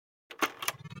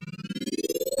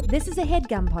This is a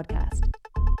HeadGum podcast.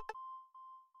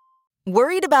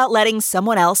 Worried about letting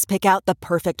someone else pick out the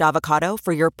perfect avocado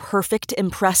for your perfect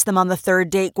impress them on the third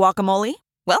date guacamole?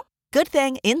 Well, good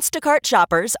thing Instacart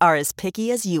shoppers are as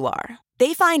picky as you are.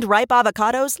 They find ripe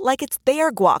avocados like it's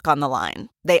their guac on the line.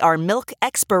 They are milk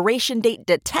expiration date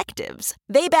detectives.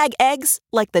 They bag eggs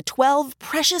like the 12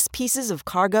 precious pieces of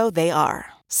cargo they are.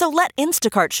 So let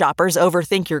Instacart shoppers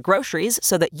overthink your groceries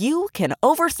so that you can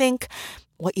overthink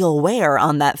what you'll wear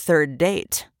on that third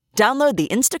date. Download the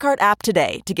Instacart app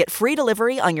today to get free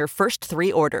delivery on your first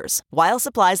 3 orders, while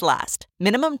supplies last.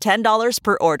 Minimum $10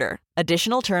 per order.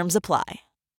 Additional terms apply.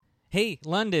 Hey,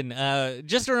 London,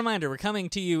 just a reminder, we're coming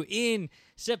to you in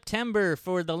September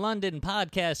for the London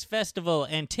Podcast Festival,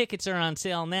 and tickets are on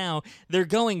sale now. They're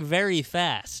going very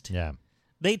fast. Yeah.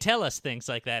 They tell us things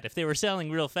like that. If they were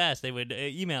selling real fast, they would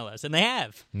email us, and they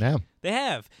have. No. They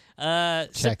have.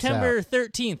 September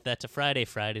 13th, that's a Friday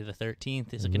the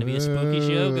 13th. Is it going to be a spooky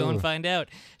show? Go and find out.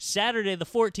 Saturday the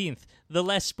 14th, the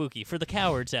less spooky, for the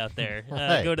cowards out there.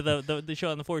 Right. Go to the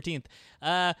show on the 14th.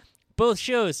 Both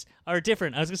shows are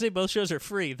different. I was going to say both shows are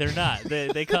free. They're not.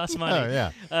 They cost money. Oh,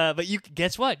 yeah. But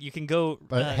guess what? You can go.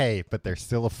 But but they're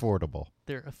still affordable.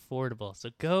 They're affordable. So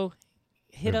go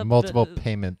hit There's up multiple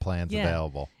payment plans Yeah.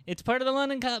 available. It's part of the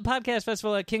London Podcast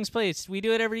Festival at King's Place. We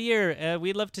do it every year.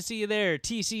 We'd love to see you there.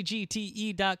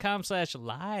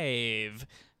 tcgte.com/live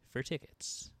for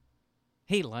tickets.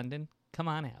 Hey, London, come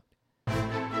on out.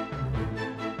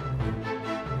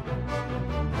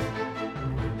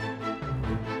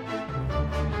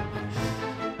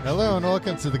 Hello and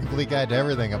welcome to The Complete Guide to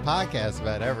Everything, a podcast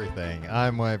about everything.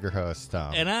 I'm one of your hosts,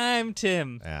 Tom. And I'm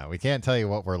Tim. Yeah, we can't tell you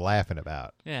what we're laughing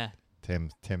about. Yeah.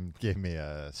 Tim gave me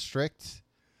a strict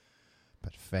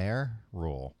but fair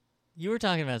rule. You were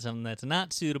talking about something that's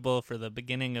not suitable for the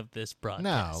beginning of this No,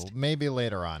 broadcast. maybe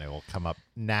later on it will come up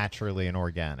naturally and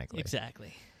organically.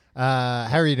 Exactly. How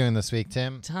are you doing this week,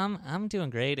 Tim? Tom, I'm doing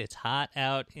great. It's hot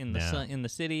out in the sun, in the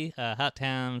city. Hot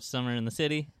town, summer in the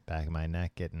city. Back of my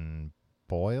neck getting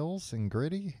boils and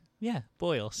gritty. Yeah,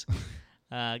 boils.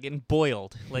 Getting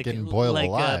boiled. Getting boiled like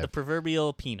alive. the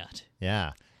proverbial peanut.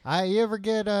 Yeah. You ever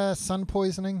get sun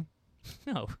poisoning?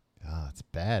 No. Oh, it's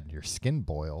bad. Your skin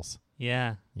boils.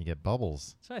 Yeah. You get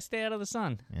bubbles. So I stay out of the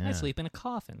sun. I Yeah. sleep in a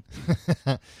coffin.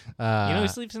 You know who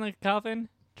sleeps in a coffin?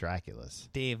 Dracula's.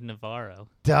 Dave Navarro.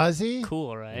 Does he?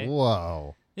 Cool, right?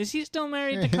 Whoa. Is he still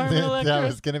married to Carmen Electra? That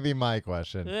was going to be my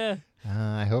question. Yeah.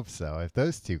 I hope so. If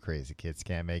those two crazy kids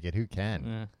can't make it, who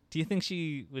can? Do you think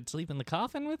she would sleep in the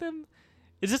coffin with him?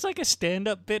 Is this like a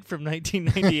stand-up bit from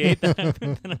 1998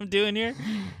 that I'm doing here?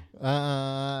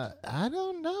 I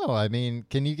don't know. I mean,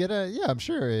 can you get yeah, I'm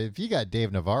sure if you got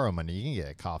Dave Navarro money, you can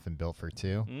get a coffin built for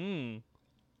 2.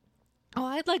 Oh,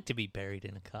 I'd like to be buried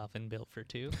in a coffin built for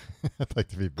 2. I'd like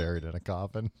to be buried in a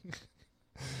coffin.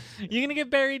 You gonna get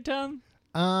buried, Tom?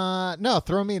 No,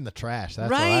 throw me in the trash.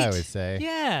 That's right. what I always say.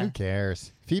 Yeah. Who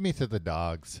cares? Feed me to the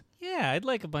dogs. Yeah, I'd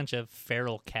like a bunch of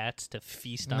feral cats to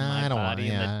feast on Nah, I my don't body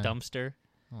want- in yeah. the dumpster. I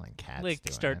don't like cats Like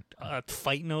doing start it.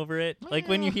 fighting over it. Like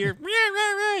when you hear,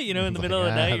 you know, in the It's middle like,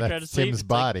 of the night, you're trying to that's sleep. Tim's it's like,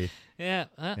 body. yeah.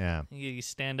 Yeah. You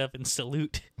stand up and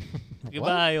salute.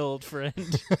 Goodbye, old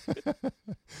friend.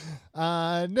 No,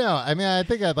 I mean, I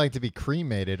think I'd like to be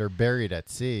cremated or buried at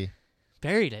sea.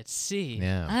 Buried at sea.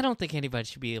 Yeah. I don't think anybody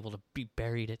should be able to be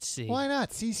buried at sea. Why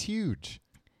not? Sea's huge.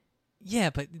 Yeah,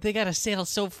 but they got to sail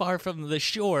so far from the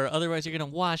shore, otherwise you're going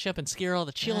to wash up and scare all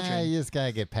the children. You just got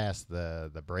to get past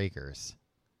the breakers.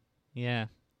 Yeah.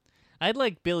 I'd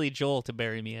like Billy Joel to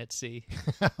bury me at sea.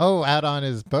 Oh, out on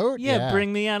his boat? Yeah,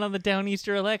 bring me out on the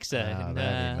Downeaster Alexa Oh, and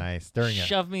that'd be nice.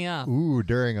 shove me off.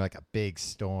 During like a big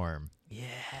storm. Yeah.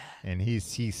 And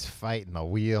he's fighting the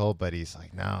wheel, but he's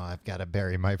like, no, I've got to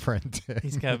bury my friend too.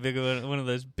 He's got a big one of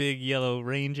those big yellow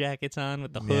rain jackets on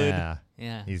with the hood.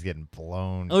 Yeah. He's getting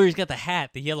blown. Oh, he's got the hat,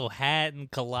 the yellow hat and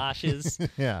galoshes.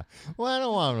 Yeah. Well, I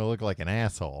don't want him to look like an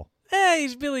asshole. Hey,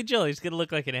 he's Billy Joel. He's going to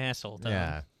look like an asshole, Tom.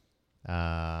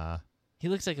 Yeah. He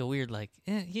looks like a weird,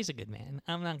 he's a good man.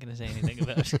 I'm not going to say anything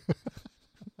about it.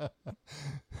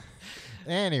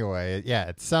 Anyway, yeah,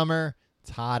 it's summer. It's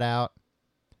hot out.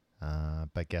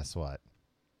 But guess what?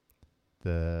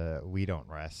 We don't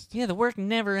rest. Yeah, the work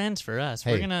never ends for us.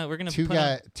 Hey, we're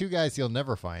gonna two guys you'll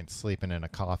never find sleeping in a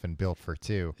coffin built for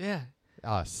 2. Yeah.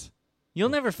 Us. You'll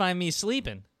never find me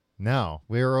sleeping. No,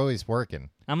 we were always working.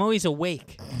 I'm always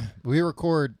awake, We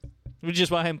record which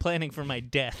is why I'm planning for my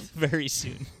death very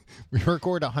soon. We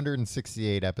record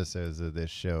 168 episodes of this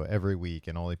show every week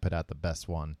and only put out the best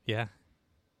one. Yeah.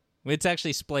 It's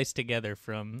actually spliced together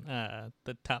from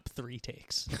the top 3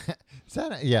 takes.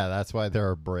 Yeah, that's why there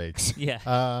are breaks.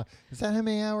 Yeah. Is that how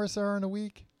many hours there are in a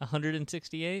week?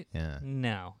 168? Yeah.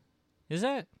 No. Is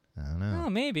that? I don't know. Oh,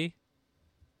 maybe.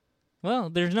 Well,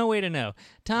 there's no way to know.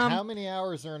 Tom. How many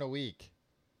hours are in a week?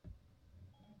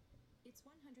 It's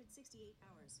 168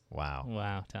 hours. Wow.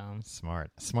 Wow, Tom.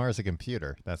 Smart. Smart as a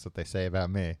computer. That's what they say about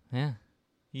me. Yeah.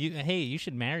 You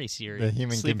should marry Siri. The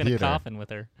human Sleep computer. in a coffin with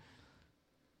her.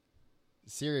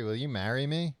 Siri, will you marry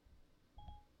me?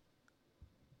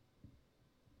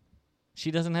 She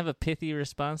doesn't have a pithy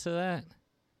response to that?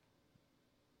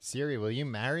 Siri, will you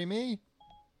marry me?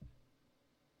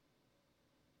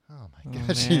 Oh my Oh,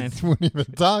 gosh, she man. wouldn't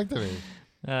even talk to me.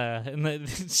 And the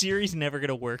Siri's never going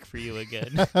to work for you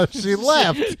again. She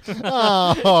left.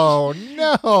 Oh,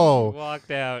 no.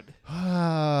 Walked out.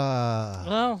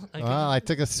 Well, I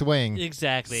took a swing.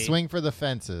 Exactly. Swing for the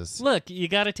fences. Look, you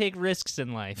got to take risks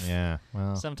in life. Yeah,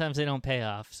 well. Sometimes they don't pay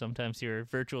off. Sometimes your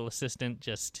virtual assistant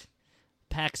just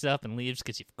packs up and leaves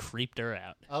because you've creeped her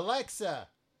out. Alexa,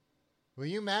 will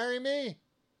you marry me?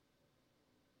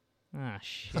 Ah,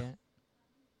 shit.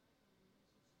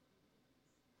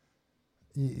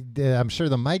 I'm sure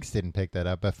the mics didn't pick that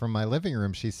up, but from my living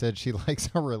room, she said she likes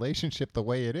our relationship the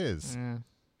way it is. Yeah.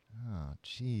 Oh,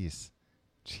 jeez.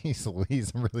 Jeez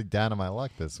Louise, I'm really down on my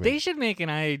luck this week. They should make an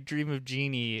I Dream of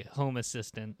Jeannie home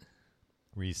assistant.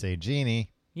 Where you say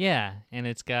Jeannie. Yeah, and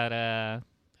it's got,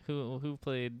 who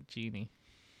played Jeannie?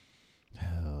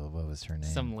 Oh, what was her name?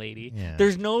 Some lady. Yeah.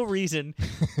 There's no reason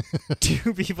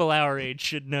two people our age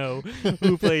should know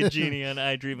who played Jeannie on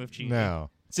I Dream of Jeannie. No.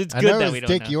 So it's I good know that it we was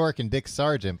don't Dick know. York and Dick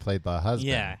Sargent played the husband.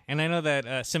 Yeah, and I know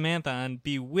that Samantha on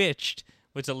Bewitched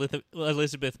was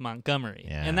Elizabeth Montgomery.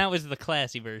 Yeah. And that was the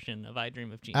classy version of I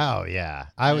Dream of Jeannie. Oh, yeah.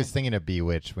 I was thinking of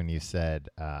Bewitched when you said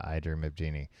I Dream of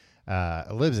Jeannie.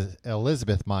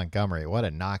 Elizabeth Montgomery, what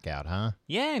a knockout, huh?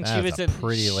 Yeah, and That she was was a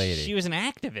pretty lady. She was an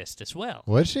activist as well.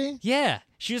 Was she? Yeah,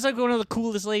 she was like one of the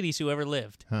coolest ladies who ever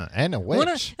lived. Huh. And a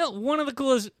witch. One of the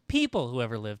coolest people who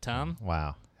ever lived, Tom.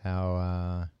 Wow.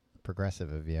 How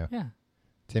progressive of you. Yeah.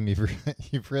 Tim,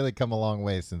 you've really come a long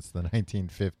way since the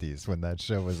 1950s when that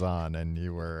show was on, and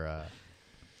you were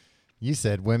you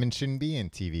said women shouldn't be in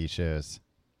TV shows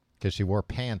because she wore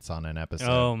pants on an episode.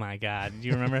 Oh my God! Do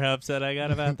you remember how upset I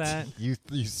got about that? You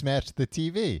smashed the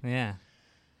TV. Yeah.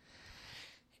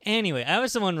 Anyway, I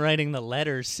was the one writing the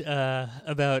letters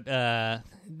about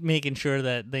making sure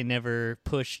that they never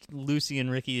pushed Lucy and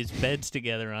Ricky's beds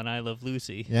together on I Love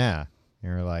Lucy. Yeah, you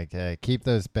were like, hey, keep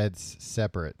those beds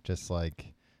separate, just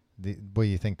like. What do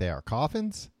you think they are?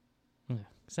 Coffins? Yeah,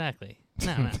 exactly.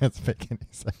 No. That's making any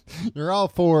sense. You're all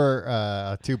for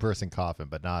a two-person coffin,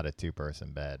 but not a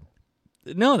two-person bed.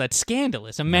 No, that's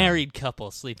scandalous. A married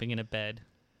couple sleeping in a bed.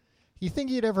 You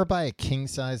think you'd ever buy a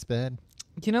king-size bed?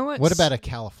 You know what? What about a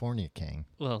California king?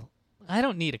 Well, I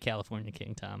don't need a California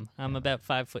king, Tom. I'm about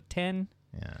 5'10".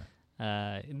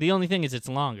 Yeah. The only thing is it's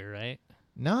longer, right?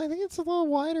 No, I think it's a little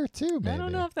wider too. Maybe. I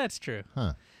don't know if that's true.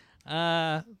 Huh?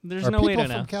 There's Are no way people to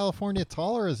know. from California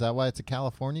taller? Is that why it's a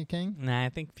California king? Nah, I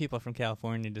think people from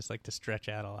California just like to stretch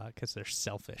out a lot because they're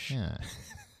selfish. Yeah.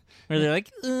 Or they're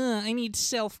like, I need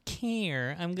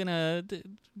self-care. I'm going to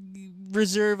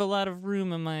reserve a lot of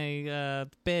room in my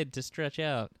bed to stretch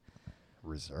out.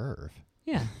 Reserve?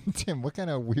 Yeah. Tim, what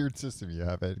kind of weird system you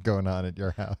have going on at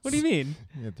your house? What do you mean?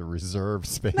 You have to reserve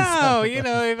space. No, you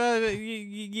know,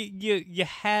 if you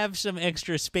have some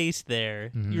extra space there,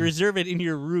 you reserve it in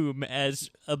your room as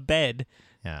a bed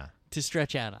to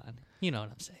stretch out on. You know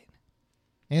what I'm saying.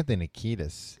 Anthony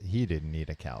Kiedis, he didn't need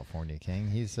a California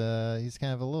king. He's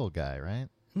kind of a little guy, right?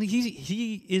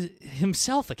 He is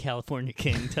himself a California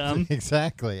king, Tom.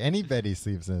 Exactly. Any bed he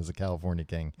sleeps in is a California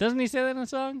king. Doesn't he say that in a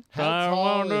song? How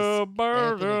tall is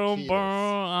Anthony Kiedis?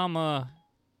 I'm a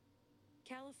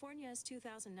California is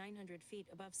 2,900 feet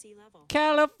above sea level.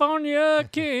 California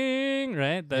king,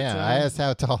 right? That's I asked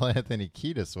how tall Anthony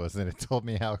Kiedis was, and it told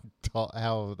me how tall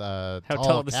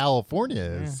tall this- California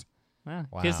is. Wow.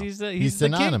 Wow. Because he's the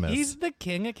synonymous. king. He's the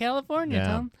king of California,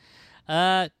 Yeah.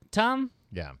 Tom. Tom.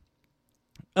 Yeah.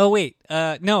 Oh wait,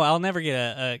 no, I'll never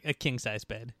get a king size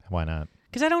bed Why not?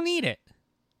 because I don't need it.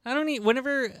 I don't need.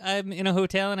 Whenever I'm in a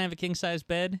hotel and I have a king size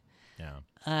bed, Yeah.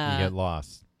 You get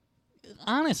lost.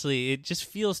 honestly, it just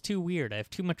feels too weird. I have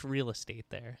too much real estate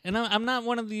there, and I'm not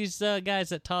one of these guys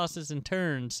that tosses and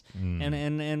turns,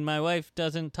 and my wife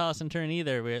doesn't toss and turn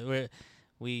either.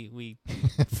 We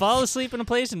fall asleep in a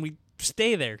place and we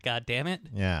stay there. God damn it!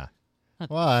 Yeah. Not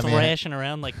Well, I mean, thrashing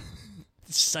around like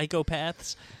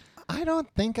psychopaths. I don't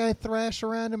think I thrash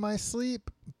around in my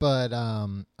sleep, but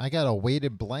I got a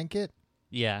weighted blanket,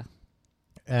 Yeah.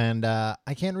 and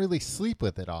I can't really sleep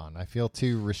with it on. I feel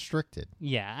too restricted.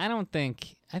 Yeah,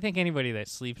 I think anybody that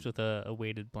sleeps with a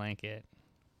weighted blanket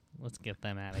Let's get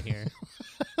them out of here.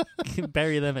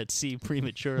 Bury them at sea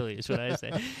prematurely is what I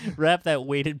say. Wrap that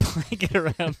weighted blanket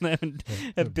around them and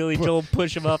have Billy Joel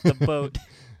push them off the boat.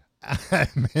 I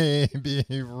may be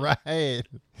right.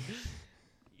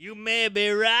 You may be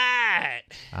right.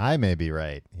 I may be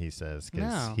right, he says,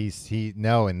 because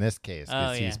no. In this case,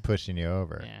 because he's pushing you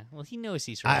over. Yeah, well, he knows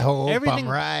he's right. I hope I'm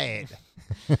right.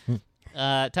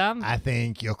 Tom? I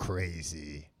think you're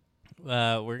crazy.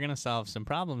 We're going to solve some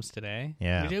problems today.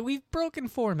 Yeah. We've broken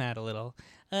format a little.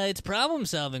 It's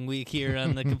problem-solving week here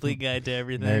on the Complete Guide to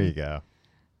Everything. There you go.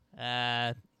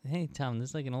 Hey, Tom, this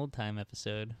is like an old-time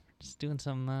episode. Just doing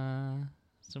some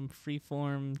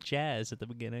free-form jazz at the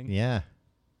beginning. Yeah.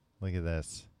 Look at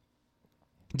this.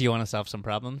 Do you want to solve some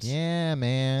problems? Yeah,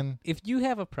 man. If you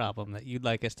have a problem that you'd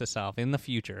like us to solve in the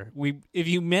future, if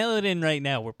you mail it in right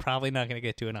now, we're probably not going to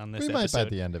get to it on this episode. We might by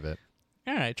the end of it.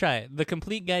 All right, try it. The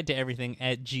Complete Guide to Everything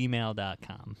at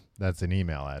gmail.com. That's an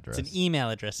email address. It's an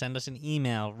email address. Send us an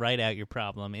email. Write out your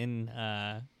problem in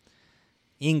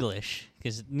English,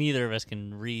 because neither of us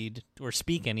can read or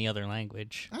speak any other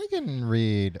language. I can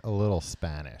read a little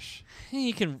Spanish.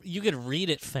 You could read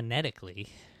it phonetically.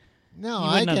 No, You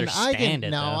I wouldn't can. understand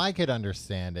it, No, though. I could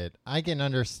understand it. I can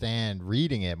understand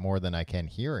reading it more than I can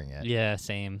hearing it. Yeah,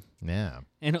 same. Yeah.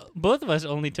 And both of us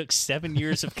only took 7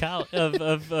 years of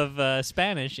of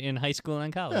Spanish in high school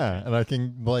and college. Yeah, and I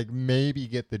can maybe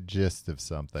get the gist of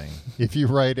something if you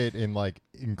write it in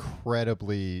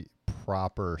incredibly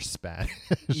proper Spanish.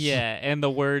 Yeah, and the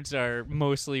words are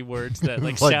mostly words that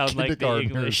Like sound like the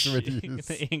kindergartners English would use.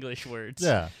 the English words.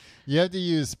 Yeah, you have to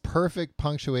use perfect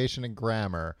punctuation and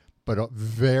grammar, but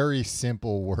very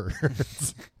simple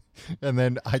words, and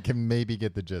then I can maybe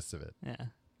get the gist of it. Yeah.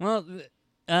 Well,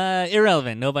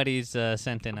 irrelevant. Nobody's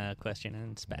sent in a question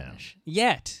in Spanish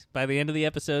yet. By the end of the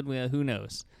episode, who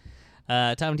knows?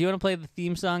 Tom, do you want to play the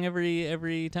theme song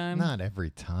every time? Not every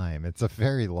time. It's a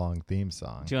very long theme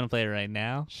song. Do you want to play it right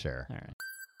now? Sure. All right.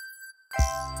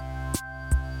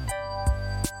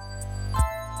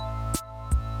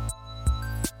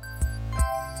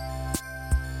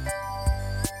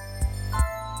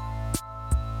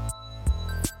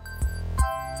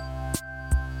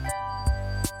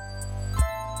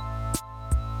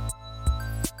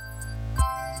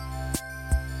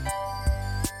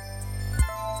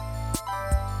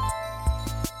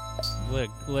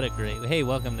 What a great... Hey,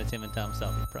 welcome to Tim and Tom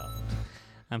Solve Your Problems.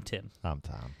 I'm Tim. I'm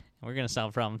Tom. And we're going to solve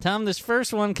a problem. Tom, this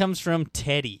first one comes from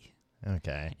Teddy.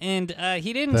 Okay. And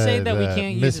he didn't say that we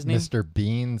can't use his name. Mr.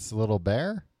 Bean's little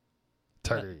bear?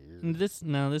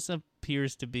 This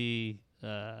appears to be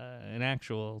an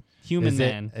actual human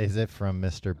man. Is it from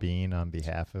Mr. Bean on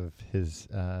behalf of his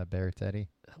bear, Teddy?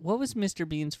 What was Mr.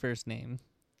 Bean's first name?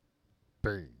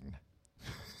 Bean.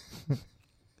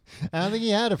 I don't think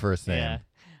he had a first name. Yeah.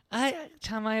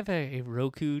 Tom, I have a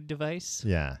Roku device.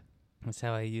 Yeah. That's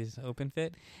how I use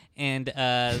OpenFit. And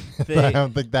I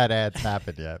don't think that ad's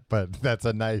happened yet, but that's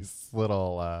a nice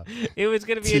little it was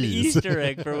going to be an tease. Easter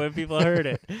egg for when people heard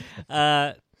it.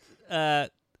 And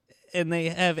they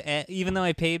have, even though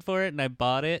I paid for it and I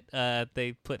bought it,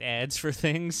 they put ads for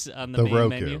things on the main Roku.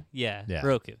 menu. Yeah, Yeah.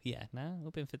 Roku. Yeah, no,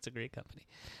 OpenFit's a great company.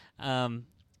 The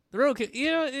Roku,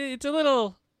 it's a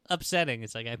little upsetting.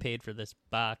 It's like I paid for this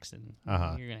box and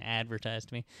you're going to advertise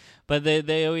to me. But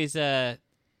they always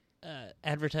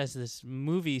advertise this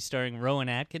movie starring Rowan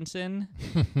Atkinson.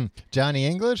 Johnny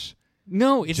English?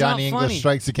 No, it's Johnny not funny. English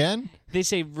Strikes Again? They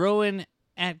say Rowan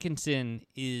Atkinson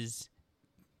is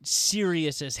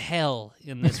serious as hell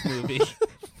in this movie.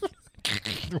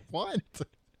 What?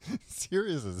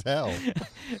 Serious as hell.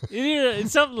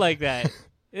 It's something like that.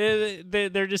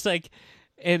 They're just like,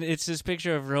 and it's this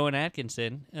picture of Rowan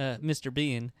Atkinson, Mr.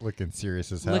 Bean, Looking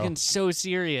serious as hell. looking so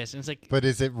serious. And it's like, But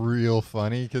is it real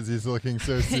funny because he's looking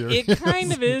so serious? it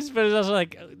kind of is, but it's also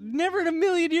like, never in a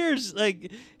million years.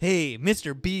 Like, hey,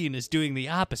 Mr. Bean is doing the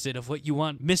opposite of what you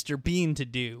want Mr. Bean to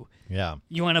do. Yeah.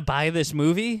 You want to buy this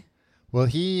movie? Well,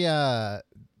 he that's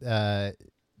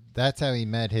how he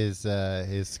met his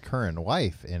current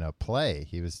wife in a play.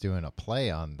 He was doing a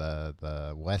play on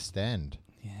the West End.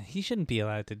 Yeah, he shouldn't be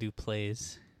allowed to do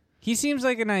plays. He seems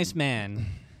like a nice man,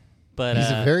 but He's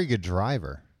a very good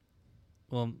driver.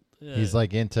 well. He's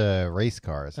like into race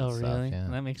cars and Oh, stuff. really? Yeah.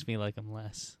 That makes me like him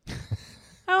less.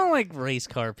 I don't like race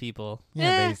car people.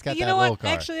 Yeah, but he's got you that know little what?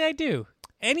 car. Actually, I do.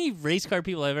 Any race car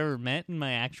people I've ever met in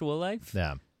my actual life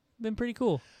Yeah. been pretty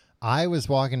cool. I was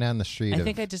walking down the street. I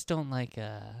think I just don't like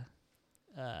the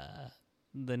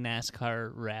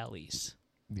NASCAR rallies.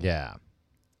 Yeah.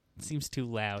 seems too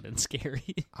loud and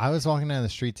scary. I was walking down the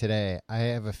street today. I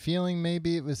have a feeling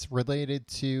maybe it was related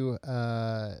to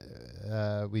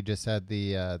we just had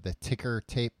the ticker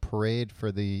tape parade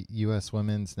for the U.S.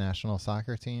 women's national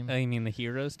soccer team. Oh, you mean the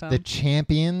heroes, Tom? The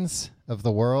champions of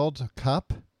the World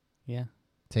Cup Yeah.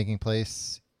 taking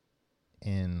place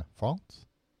in France.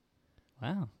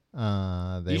 Wow.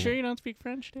 They You sure you don't speak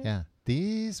French, dude? Yeah.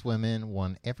 These women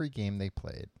won every game they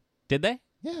played. Did they?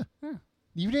 Yeah. Huh.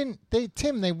 You didn't.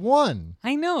 They won.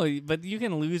 I know, but you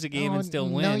can lose a game and still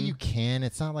win. No, you can.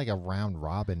 It's not like a round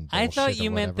robin. I thought bullshit or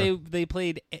you meant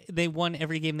whatever. they won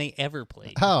every game they ever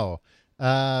played. Oh,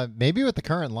 maybe with the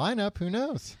current lineup, who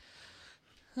knows?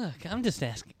 Look, I'm just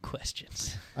asking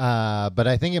questions. But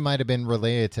I think it might have been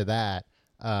related to that.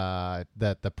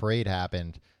 That the parade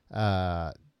happened.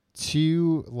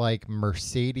 Two like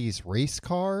Mercedes race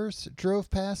cars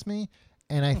drove past me.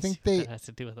 And I think that has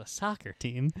to do with a soccer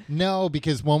team. No,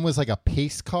 because one was like a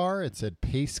pace car. It said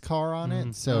pace car on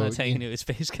it. So that's how you knew it was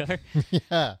pace car.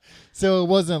 Yeah. So it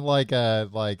wasn't like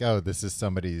oh, this is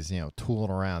somebody's,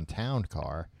 tooling around town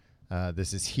car.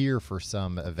 This is here for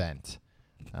some event.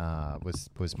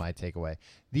 Was my takeaway.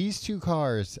 These two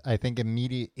cars, I think,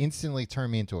 instantly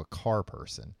turned me into a car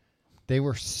person. They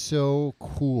were so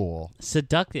cool.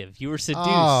 Seductive. You were seduced.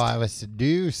 Oh, I was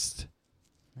seduced.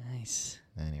 Nice.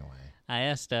 Anyway. I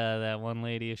asked that one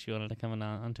lady if she wanted to come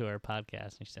onto our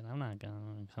podcast, and she said, "I'm not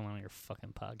going to come on your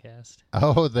fucking podcast."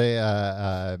 Oh,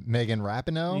 the Megan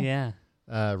Rapinoe? Yeah.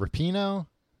 Rapinoe?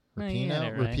 No, you got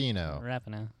it right. Rapinoe.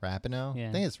 Rapinoe. Yeah.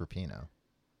 I think it's Rapinoe.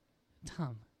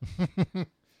 Tom.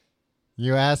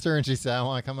 You asked her and she said, I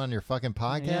want to come on your fucking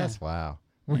podcast? Yeah. Wow.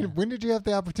 When did you have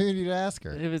the opportunity to ask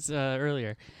her? It was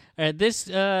earlier. This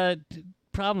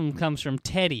problem comes from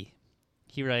Teddy.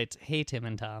 He writes, "Hey, Tim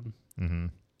and Tom." Mm-hmm.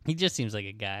 He just seems like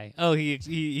a guy. Oh, he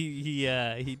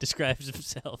describes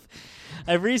himself.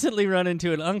 I've recently run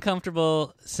into an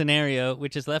uncomfortable scenario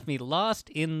which has left me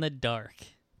lost in the dark.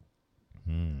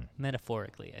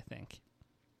 Metaphorically, I think.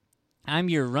 I'm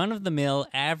your run-of-the-mill,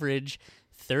 average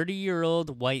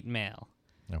 30-year-old white male.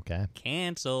 Okay.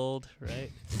 Canceled, right?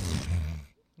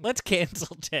 Let's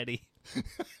cancel Teddy.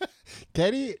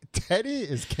 Teddy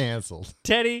is canceled.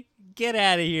 Teddy, get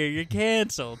out of here. You're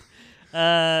canceled.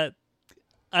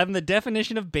 I'm the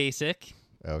definition of basic.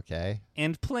 Okay.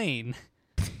 And plain.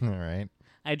 All right.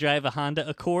 I drive a Honda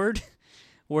Accord,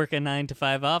 work a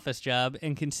 9-to-5 office job,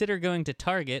 and consider going to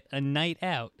Target a night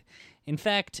out. In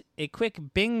fact, a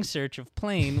quick Bing search of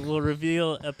plain will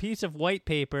reveal a piece of white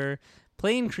paper,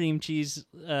 plain cream cheese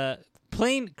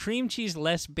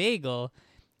less bagel,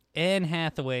 Anne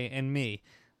Hathaway, and me.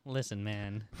 Listen,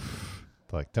 man.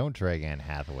 Look, don't drag Anne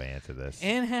Hathaway into this.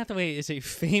 Anne Hathaway is a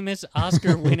famous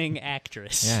Oscar-winning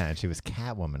actress. Yeah, and she was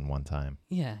Catwoman one time.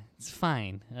 Yeah, it's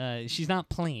fine. She's not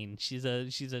plain. She's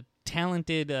a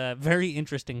talented, very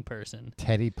interesting person.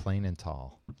 Teddy, plain and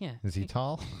tall. Yeah. Is he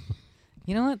tall?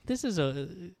 You know what? This is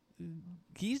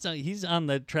he's on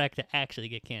the track to actually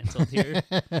get canceled here.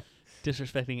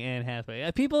 Disrespecting Anne Hathaway.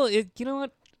 You know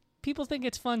what? People think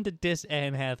it's fun to diss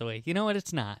Anne Hathaway. You know what?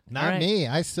 It's not. Not me.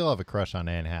 I still have a crush on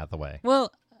Anne Hathaway.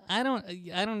 Well, I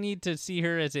don't need to see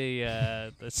her as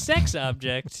a sex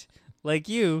object like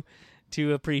you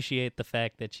to appreciate the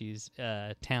fact that she's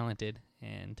talented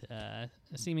and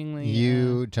seemingly.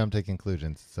 You jump to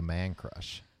conclusions. It's a man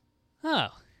crush. Oh,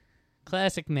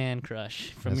 classic man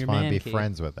crush from your man cave. I man just cave. want to be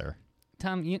friends with her.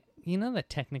 Tom, you know that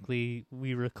technically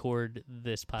we record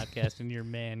this podcast in your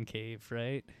man cave,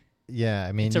 right? Yeah,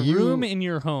 I mean, it's a room in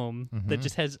your home that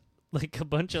just has like a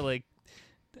bunch of like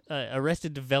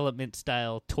Arrested Development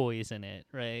style toys in it,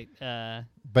 right?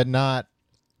 But not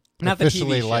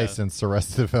officially the TV show. Licensed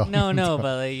Arrested Development. No,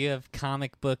 but like, you have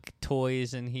comic book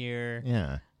toys in here.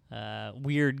 Yeah.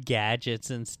 Weird gadgets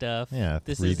and stuff. Yeah,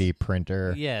 3D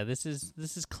printer. Yeah, this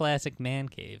is classic man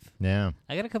cave. Yeah.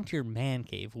 I gotta come to your man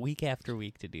cave week after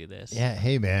week to do this. Yeah,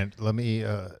 hey man, let me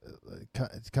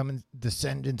come and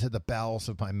descend into the bowels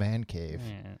of my man cave.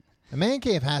 Yeah. A man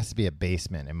cave has to be a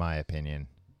basement, in my opinion.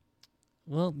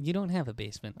 Well, you don't have a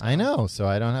basement, Tom. I know, so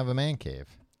I don't have a man cave.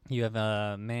 You have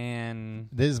a man...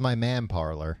 This is my man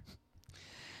parlor.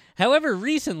 However,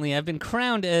 recently I've been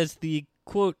crowned as the,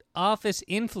 quote, office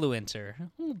influencer.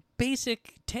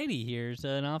 Basic Teddy here's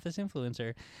an office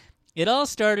influencer. It all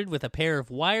started with a pair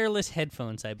of wireless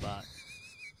headphones I bought.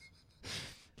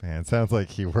 Man, it sounds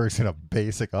like he works in a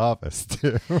basic office,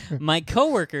 too. My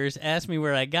coworkers asked me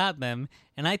where I got them,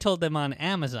 and I told them on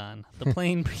Amazon, the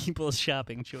plain people's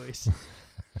shopping choice.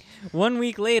 1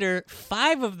 week later,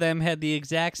 5 of them had the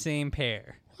exact same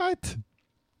pair. What?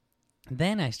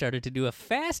 Then I started to do a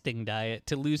fasting diet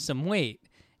to lose some weight,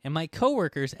 and my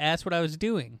coworkers asked what I was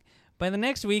doing. By the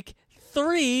next week,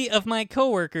 3 of my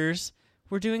coworkers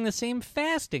were doing the same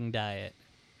fasting diet.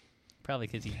 Probably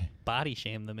because he body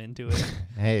shamed them into it.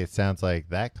 Hey, it sounds like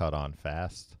that caught on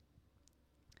fast.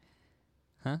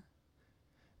 Huh?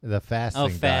 The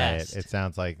fasting fast. diet. It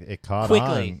sounds like it caught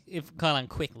Quickly. on. If caught on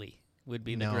quickly would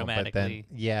be the grammatically.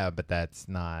 But that's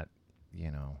not,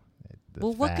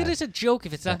 Well, what good is a joke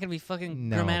if it's not going to be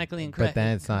fucking grammatically incorrect? But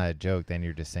then it's not a joke. Then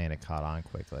you're just saying it caught on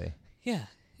quickly. Yeah.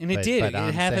 And it did.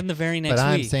 It happened the very next week. But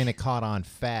I'm saying it caught on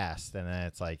fast. And then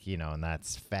it's like, and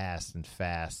that's fast and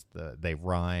fast. They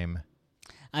rhyme.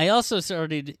 I also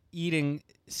started eating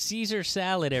Caesar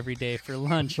salad every day for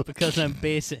lunch because I'm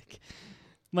basic.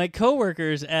 My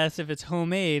coworkers asked if it's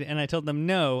homemade, and I told them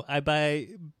no. I buy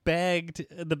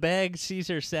the bagged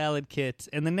Caesar salad kits,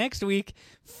 and the next week,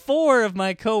 4 of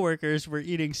my coworkers were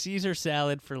eating Caesar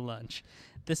salad for lunch.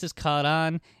 This has caught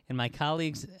on, and my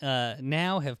colleagues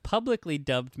now have publicly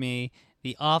dubbed me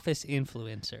the office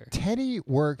influencer. Teddy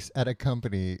works at a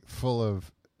company full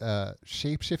of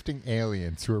shape-shifting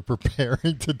aliens who are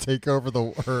preparing to take over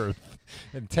the Earth.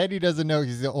 And Teddy doesn't know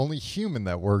he's the only human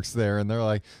that works there. And they're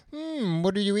like,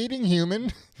 what are you eating,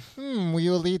 human? We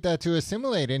will eat that to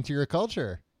assimilate into your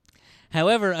culture.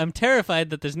 However, I'm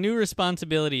terrified that this new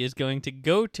responsibility is going to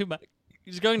go to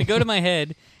my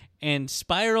head and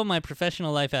spiral my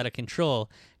professional life out of control.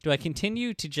 Do I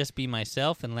continue to just be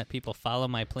myself and let people follow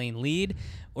my plain lead?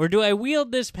 Or do I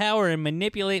wield this power and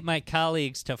manipulate my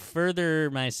colleagues to further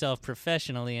myself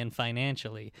professionally and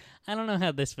financially? I don't know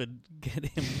how this would get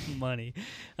him money.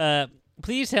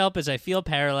 Please help as I feel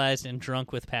paralyzed and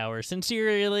drunk with power.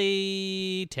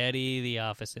 Sincerely, Teddy, the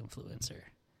office influencer.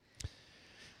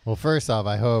 Well, first off,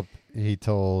 I hope he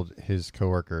told his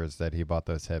coworkers that he bought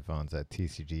those headphones at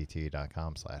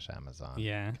tcgt.com/Amazon.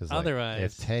 Yeah. Otherwise,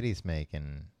 if Teddy's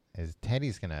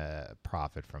going to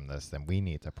profit from this, then we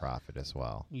need to profit as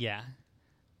well. Yeah.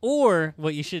 Or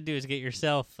what you should do is get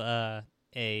yourself a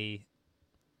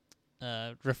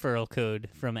referral code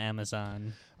from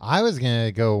Amazon. I was going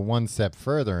to go one step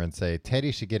further and say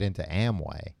Teddy should get into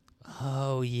Amway.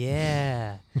 Oh,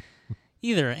 yeah.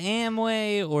 Either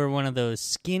Amway or one of those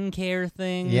skincare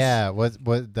things. Yeah, what's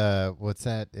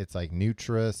that? It's like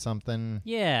Nutra something.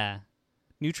 Yeah,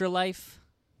 Nutralife.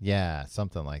 Yeah,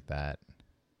 something like that.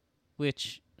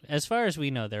 Which, as far as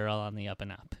we know, they're all on the up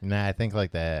and up. Nah, I think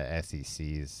like the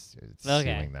SEC's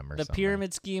suing them or something. The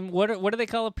pyramid scheme. What do they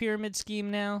call a pyramid scheme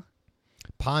now?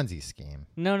 Ponzi scheme.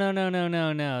 No.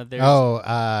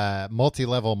 There's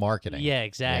multi-level marketing. Yeah,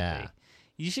 exactly. Yeah.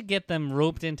 You should get them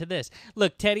roped into this.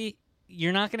 Look, Teddy,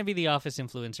 you're not going to be the office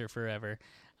influencer forever.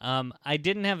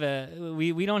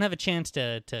 We don't have a chance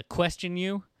to question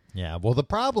you. Yeah. Well, the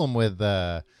problem with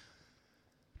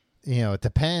it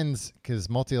depends because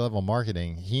multi-level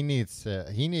marketing. He needs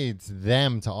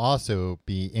them to also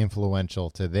be influential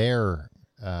to their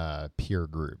peer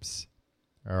groups,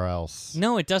 or else.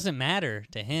 No, it doesn't matter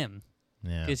to him.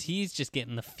 Yeah. Because he's just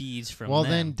getting the fees from them. Well,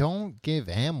 then don't give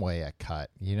Amway a cut.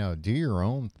 Do your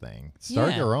own thing.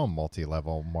 Start your own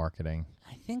multi-level marketing.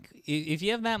 I think if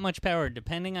you have that much power,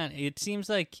 depending on, it seems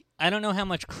like, I don't know how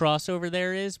much crossover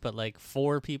there is, but like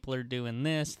 4 people are doing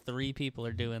this, 3 people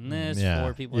are doing this,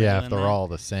 4 people are doing that. Yeah, if they're all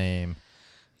the same.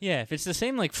 Yeah, if it's the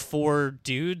same like 4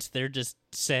 dudes, they're just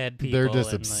sad people. They're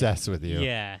just obsessed with you.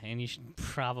 Yeah, and you should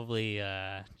probably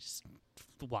just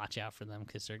watch out for them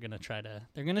because they're gonna try to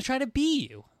be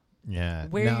you. Yeah,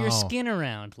 wear your skin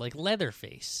around like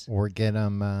Leatherface, or get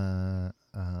them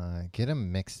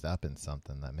mixed up in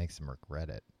something that makes them regret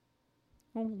it.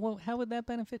 Well, how would that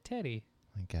benefit Teddy?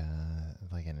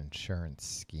 Like an insurance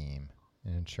scheme,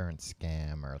 an insurance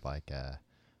scam, or like a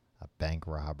bank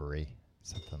robbery,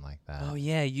 something like that. Oh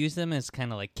yeah, use them as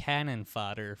kind of like cannon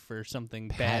fodder for something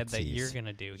bad that you're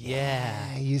gonna do.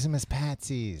 Yeah, use them as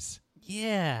patsies.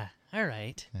 Yeah. All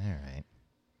right.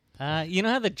 You know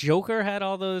how the Joker had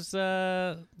all those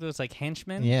like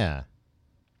henchmen? Yeah.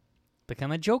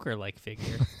 Become a Joker-like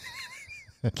figure.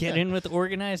 Get in with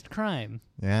organized crime.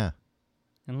 Yeah.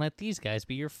 And let these guys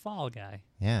be your fall guy.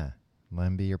 Yeah. Let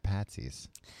them be your patsies.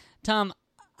 Tom,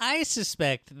 I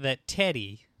suspect that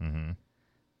Teddy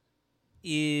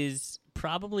is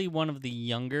probably one of the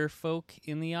younger folk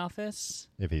in the office.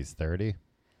 If he's 30?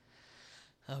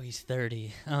 Oh, he's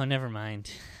 30. Oh, never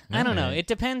mind. I don't know. It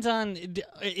depends on,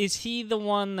 is he the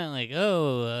one that like,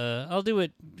 I'll do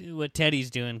what Teddy's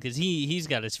doing because he's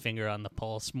got his finger on the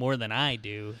pulse more than I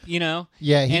do, Yeah,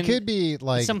 he could be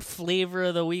like. Some flavor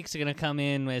of the week's going to come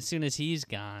in as soon as he's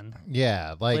gone.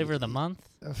 Yeah, like. Flavor of the month?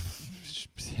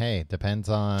 Hey, depends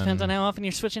on how often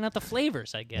you're switching out the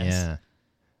flavors, I guess.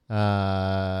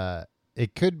 Yeah.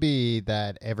 It could be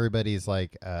that everybody's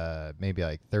like maybe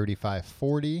like 35,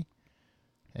 40.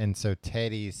 and so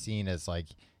Teddy's seen as like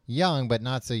young, but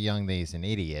not so young that he's an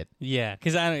idiot. Yeah,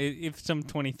 because if some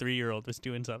 23-year-old was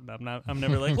doing something, I'm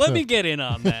never like, let me get in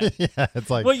on that. Yeah, it's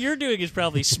like What you're doing is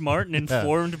probably smart and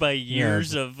informed by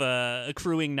years of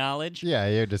accruing knowledge. yeah,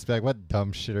 you're just like, what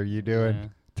dumb shit are you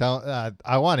doing? Yeah.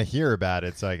 I want to hear about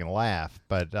it so I can laugh,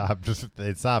 but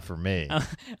it's not for me.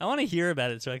 I want to hear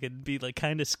about it so I could be like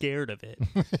kind of scared of it.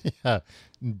 Yeah.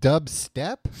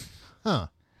 Dubstep? Huh.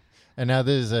 And now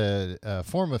there's a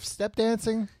form of step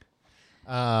dancing.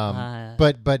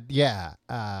 But yeah,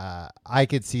 I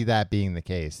could see that being the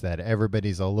case, that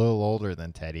everybody's a little older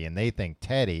than Teddy, and they think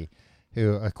Teddy,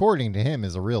 who according to him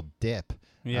is a real dip,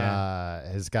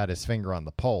 has got his finger on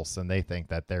the pulse, and they think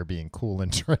that they're being cool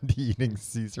and trendy eating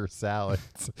Caesar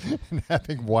salads and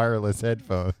having wireless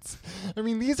headphones. I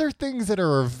mean, these are things that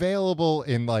are available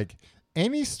in like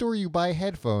any store you buy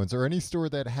headphones, or any store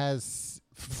that has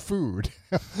food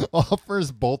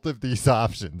offers both of these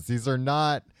options. These are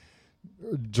not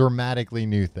dramatically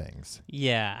new things.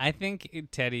 Yeah, I think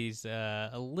Teddy's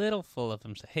a little full of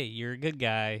himself. Hey, you're a good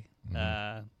guy.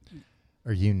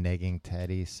 Are you negging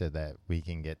Teddy so that we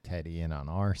can get Teddy in on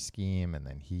our scheme and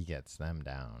then he gets them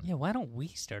down? Yeah, why don't we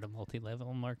start a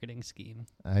multi-level marketing scheme?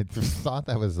 I thought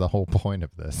that was the whole point of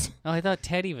this. Oh, I thought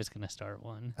Teddy was going to start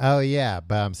one. Oh, yeah,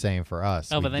 but I'm saying for us,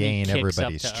 we but then he gain kicks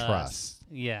everybody's up to trust. us.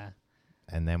 Yeah.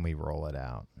 And then we roll it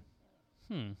out.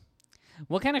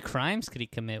 What kind of crimes could he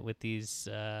commit with these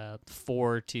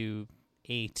 4 to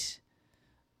 8?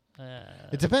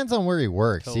 It depends on where he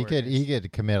works. He coworkers.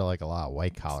 could commit like a lot of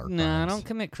white collar crimes. No, don't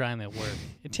commit crime at work.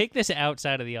 Take this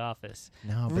outside of the office.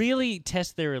 No, but Really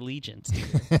test their allegiance to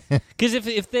you. Because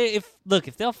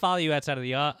if they'll follow you outside of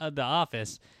the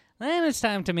office, then it's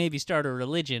time to maybe start a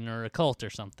religion or a cult or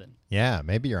something. yeah,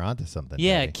 maybe you're onto something.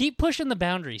 Yeah, Teddy. keep pushing the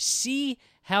boundaries. See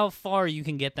how far you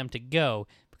can get them to go.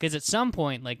 Because at some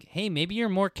point, like, hey, maybe you're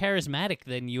more charismatic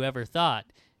than you ever thought.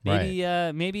 Maybe,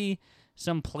 maybe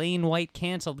some plain white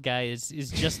canceled guy is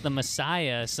just the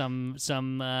messiah. A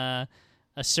certain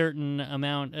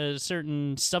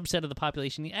subset of the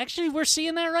population. Actually, we're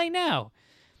seeing that right now.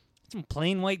 Some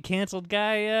plain white canceled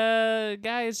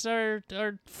guys are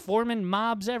forming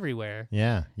mobs everywhere.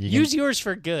 Yeah. Use yours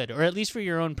for good, or at least for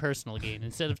your own personal gain,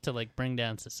 instead of to like bring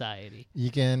down society.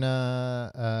 You can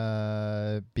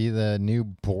be the new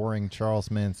boring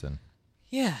Charles Manson.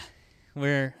 Yeah,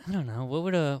 where I don't know what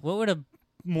would a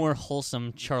more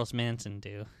wholesome Charles Manson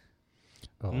do?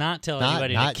 Oh, Not tell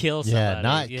anybody to kill somebody. Yeah,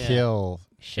 not kill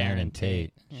Sharon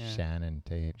Tate. Tate. Yeah. Shannon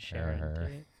Tate. Sharon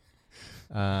Tate.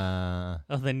 Oh,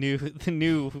 the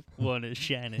new one is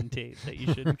Shannon Tate that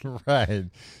you shouldn't. right.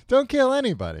 Don't kill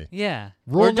anybody. Yeah,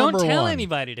 Rule or don't number tell 1.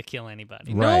 anybody to kill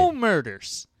anybody. Right. No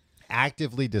murders.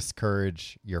 Actively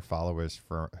discourage your followers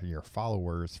from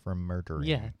murdering.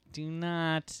 Yeah, do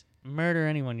not murder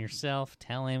anyone yourself.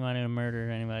 Tell anybody to murder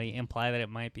anybody. Imply that it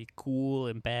might be cool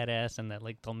and badass, and that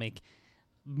like they'll make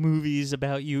movies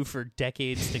about you for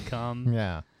decades to come.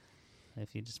 Yeah.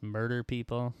 If you just murder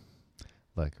people.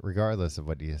 Look, regardless of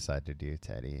what you decide to do,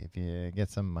 Teddy, if you get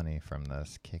some money from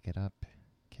this, kick it up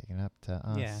to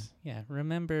us. Yeah.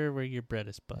 Remember where your bread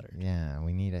is buttered. Yeah,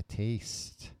 we need a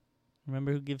taste.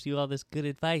 Remember who gives you all this good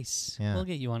advice. Yeah. We'll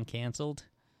get you uncanceled.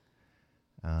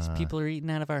 These people are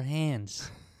eating out of our hands.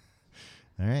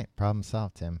 All right, problem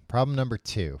solved, Tim. Problem number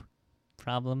 2.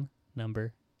 Problem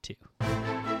number 2.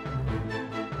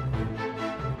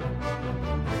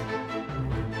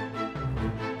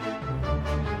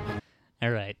 All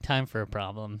right, time for a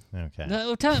problem. Okay.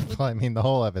 No, time. Well, I mean, the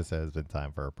whole episode has been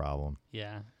time for a problem.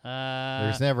 Yeah.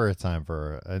 There's never a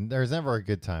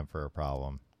good time for a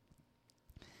problem.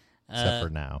 Except for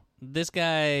now. This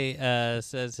guy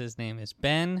says his name is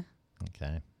Ben,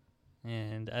 Okay.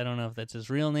 and I don't know if that's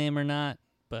his real name or not,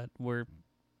 but we're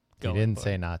He going didn't for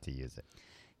say it. not to use it.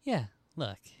 Yeah,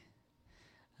 look.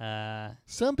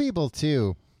 Some people,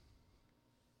 too,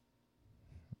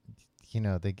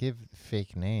 they give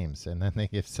fake names, and then they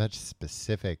give such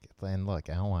specific. And look,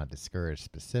 I don't want to discourage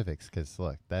specifics because,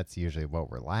 look, that's usually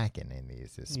what we're lacking in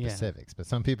these is Yeah. specifics. But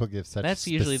some people give such That's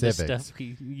specifics. usually the stuff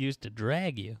we use to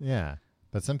drag you. Yeah.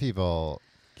 But some people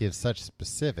give such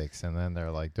specifics, and then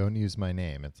they're like, don't use my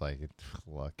name. It's like,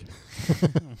 look.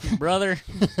 Brother.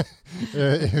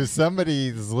 If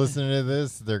somebody's listening to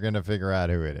this, they're going to figure out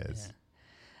who it is.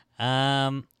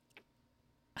 Yeah.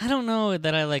 I don't know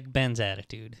that I like Ben's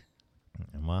attitude.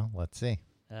 Well, let's see.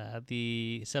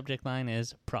 The subject line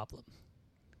is problem.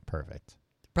 Perfect.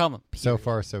 Problem. So period.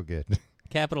 far, so good.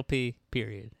 Capital P,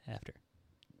 period, after.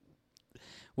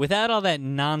 Without all that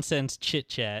nonsense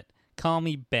chit-chat, call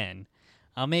me Ben.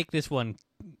 I'll make this one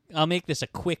I'll make this a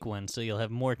quick one so you'll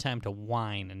have more time to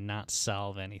whine and not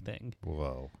solve anything.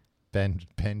 Whoa. Ben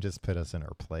just put us in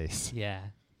our place. Yeah.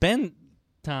 Ben,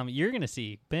 Tom, you're going to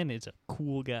see Ben is a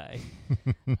cool guy.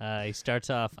 He starts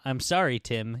off, I'm sorry,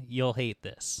 Tim, you'll hate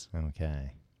this.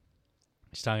 Okay.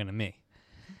 He's talking to me.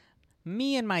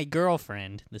 Me and my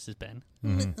girlfriend, this is Ben,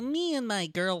 me and my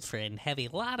girlfriend have a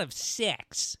lot of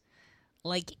sex,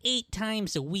 like 8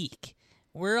 times a week.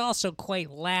 We're also quite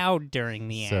loud during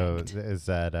the act. So is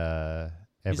that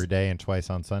every day and twice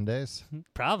on Sundays?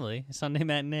 Probably. Sunday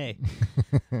matinee.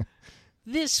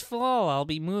 This fall, I'll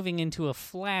be moving into a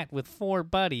flat with 4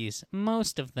 buddies,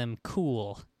 most of them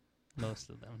cool. Most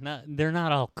of them. They're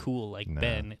not all cool like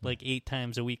Ben, like 8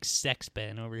 times a week sex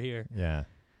Ben over here. Yeah.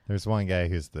 There's one guy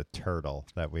who's the turtle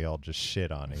that we all just shit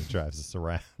on. He drives us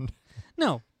around.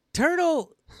 No.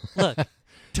 Turtle, look,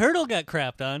 Turtle got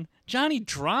crapped on. Johnny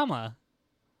Drama,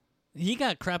 he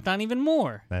got crapped on even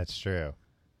more. That's true.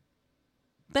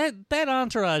 That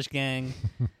Entourage gang,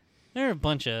 they're a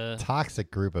bunch of...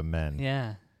 Toxic group of men.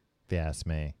 Yeah. If you ask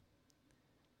me.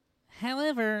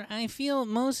 However, I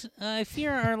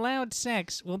fear our loud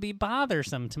sex will be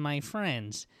bothersome to my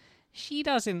friends. She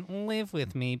doesn't live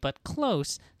with me, but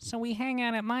close, so we hang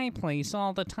out at my place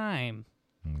all the time.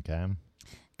 Okay.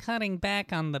 Cutting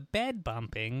back on the bed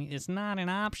bumping is not an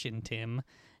option, Tim,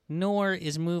 nor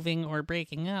is moving or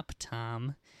breaking up,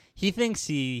 Tom. He thinks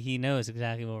he knows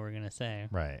exactly what we're going to say.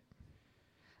 Right.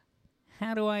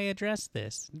 How do I address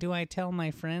this? Do I tell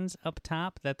my friends up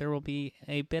top that there will be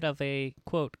a bit of a,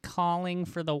 quote, calling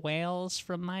for the whales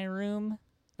from my room?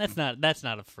 That's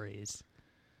not a phrase.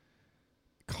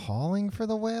 Calling for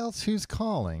the whales? Who's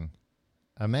calling?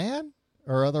 A man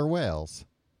or other whales?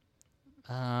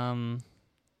 I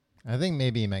think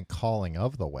maybe he meant calling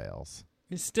of the whales.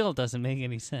 It still doesn't make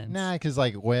any sense. Nah, because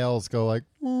like whales go like,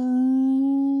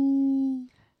 ooh.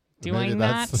 Do I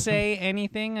not say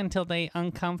anything until they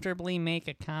uncomfortably make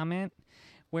a comment?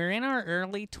 We're in our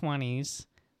early 20s,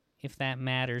 if that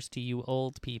matters to you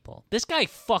old people. This guy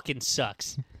fucking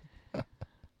sucks.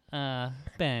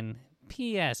 Ben,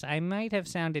 P.S. I might have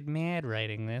sounded mad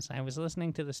writing this. I was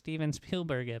listening to the Steven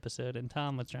Spielberg episode, and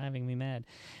Tom was driving me mad.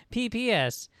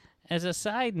 P.P.S. As a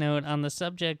side note on the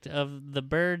subject of the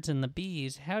birds and the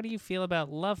bees, how do you feel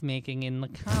about lovemaking in the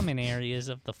common areas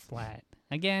of the flat?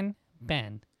 Again,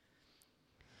 Ben.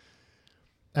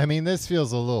 I mean, this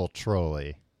feels a little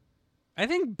trolly. I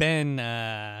think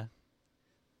Ben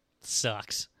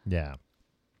sucks. Yeah.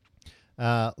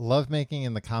 Lovemaking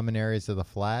in the common areas of the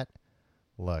flat.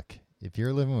 Look, if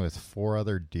you're living with 4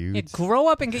 other dudes... Yeah, grow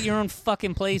up and get your own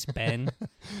fucking place, Ben.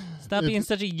 Stop being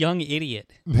such a young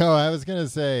idiot. No, I was going to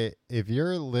say, if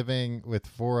you're living with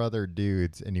 4 other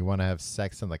dudes and you want to have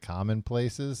sex in the common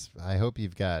places, I hope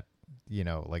you've got,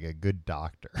 like a good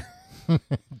doctor.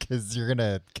 Because you're going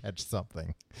to catch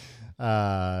something.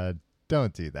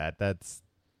 Don't do that.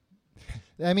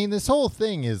 I mean, this whole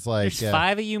thing is like... There's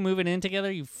 5 of you moving in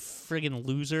together, you friggin'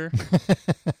 loser.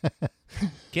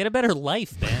 Get a better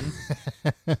life, Ben.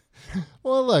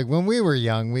 Well, look, when we were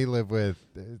young, we lived with,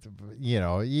 you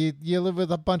live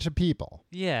with a bunch of people.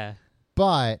 Yeah.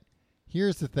 But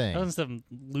here's the thing. That wasn't some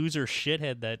loser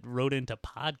shithead that wrote into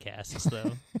podcasts,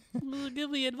 though. Give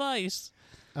me advice.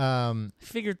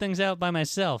 Figured things out by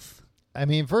myself. I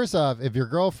mean, first off, if your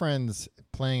girlfriend's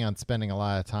planning on spending a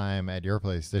lot of time at your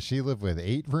place, does she live with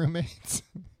 8 roommates?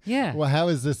 Yeah. Well, how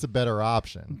is this a better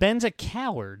option? Ben's a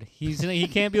coward. He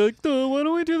can't be like, why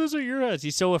don't we do this at your house?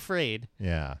 He's so afraid.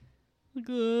 Yeah. Like,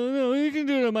 no, you can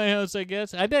do it at my house, I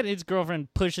guess. I bet his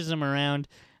girlfriend pushes him around.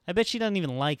 I bet she doesn't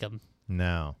even like him.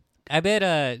 No. I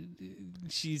bet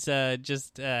she's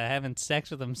just having sex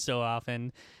with him so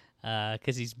often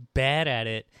because he's bad at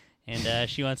it. And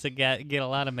she wants to get a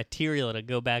lot of material to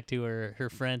go back to her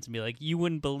friends and be like, you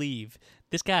wouldn't believe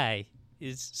this guy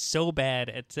is so bad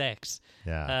at sex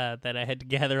that I had to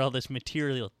gather all this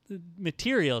material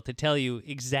to tell you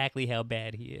exactly how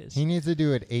bad he is. He needs to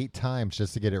do it 8 times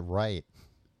just to get it right.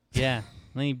 Yeah,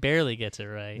 and he barely gets it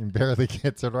right. He barely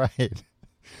gets it right.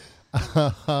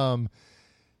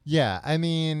 Yeah, I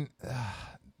mean,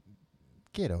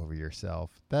 get over yourself.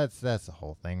 That's the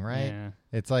whole thing, right? Yeah.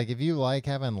 It's like if you like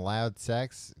having loud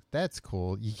sex, that's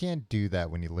cool. You can't do that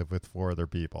when you live with 4 other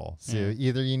people. So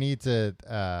either you need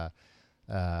to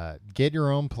get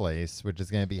your own place, which is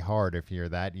going to be hard if you're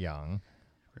that young,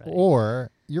 right,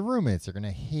 or your roommates are going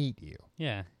to hate you.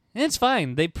 Yeah, and it's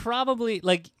fine. They probably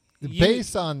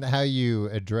based on how you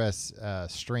address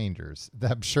strangers,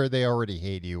 I'm sure they already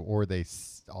hate you, or they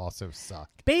also suck.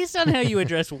 Based on how you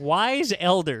address wise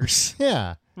elders,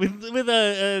 yeah, with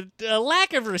a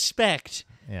lack of respect,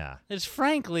 yeah, it's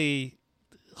frankly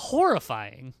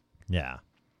horrifying. Yeah.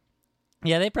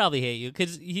 Yeah, they probably hate you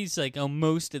because he's like, oh,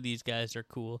 most of these guys are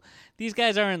cool. These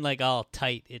guys aren't like all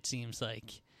tight, it seems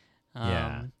like.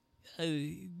 Yeah.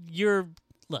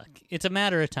 Look, it's a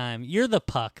matter of time. You're the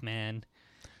puck, man.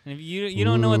 And if you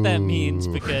don't know what that means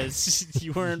Ooh. because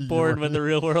you weren't born when the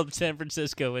Real World of San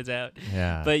Francisco was out.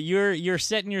 Yeah. But you're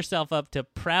setting yourself up to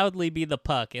proudly be the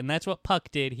puck, and that's what Puck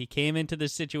did. He came into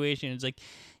this situation. It's like,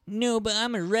 no, but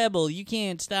I'm a rebel. You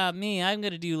can't stop me. I'm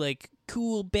gonna do like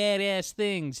cool, badass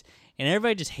things. And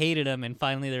everybody just hated him, and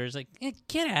finally there was like,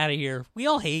 get out of here. We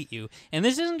all hate you. And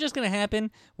this isn't just gonna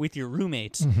happen with your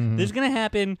roommates. This is gonna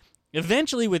happen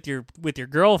eventually with your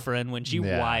girlfriend when she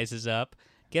wises up.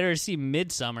 Get her to see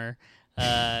Midsummer.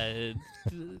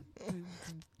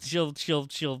 She'll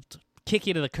kick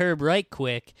you to the curb right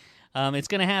quick. It's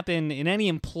gonna happen in any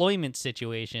employment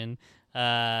situation.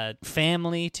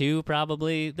 Family too,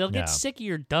 probably. They'll get sick of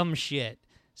your dumb shit.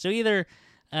 So either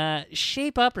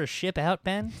shape up or ship out,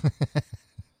 Ben.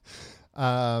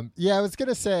 I was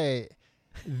gonna say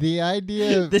the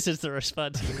idea of this is the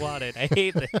response you wanted. I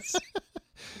hate this.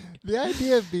 the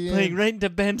idea of being Playing right into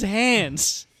Ben's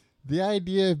hands. The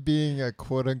idea of being a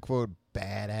quote-unquote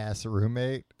badass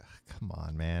roommate, come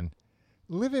on, man.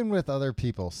 Living with other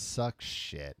people sucks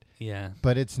shit. Yeah.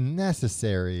 But it's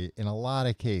necessary in a lot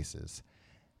of cases.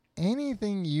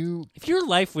 If your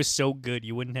life was so good,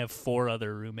 you wouldn't have 4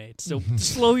 other roommates. So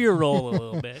slow your roll a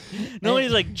little bit.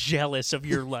 Nobody's like jealous of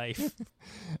your life.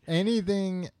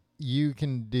 Anything you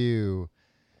can do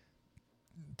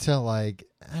to like,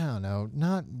 I don't know,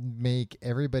 not make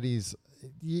everybody's...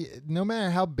 no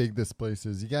matter how big this place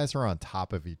is, you guys are on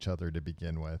top of each other to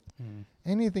begin with.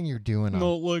 Anything you're doing,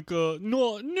 not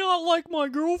like my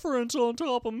girlfriend's on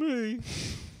top of me.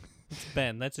 It's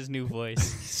Ben. That's his new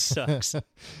voice. He sucks.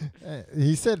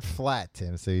 He said flat,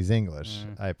 Tim, so he's English,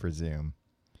 I presume.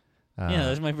 Yeah,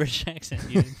 that's my British accent.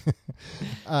 Dude.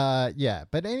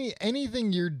 But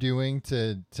anything you're doing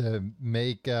to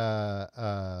make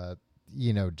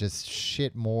just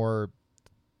shit more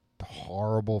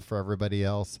horrible for everybody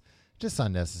else, just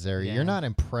unnecessary. You're not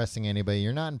impressing anybody.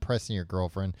 You're not impressing your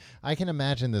girlfriend. I can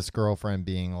imagine this girlfriend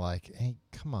being like, hey,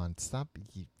 come on, stop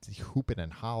hooping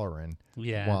and hollering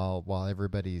while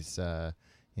everybody's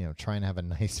trying to have a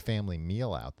nice family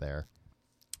meal out there.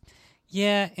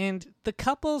 Yeah, and the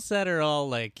couples that are all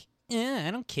like, I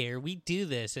don't care, we do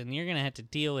this and you're gonna have to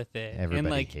deal with it.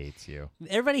 Everybody hates you.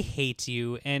 Everybody hates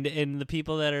you, and the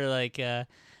people that are like,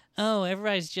 oh,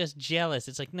 everybody's just jealous.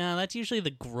 It's like, no, that's usually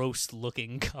the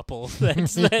gross-looking couple.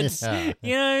 That's you know what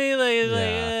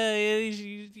I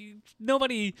mean?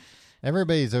 Nobody.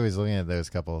 Everybody's always looking at those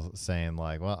couples saying,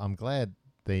 like, well, I'm glad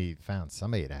they found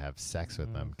somebody to have sex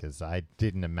with them because I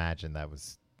didn't imagine that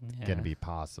was going to be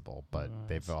possible. But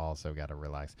they've also got to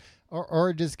relax,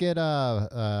 or just get what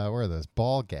are those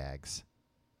ball gags?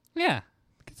 Yeah,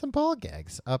 get some ball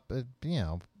gags up.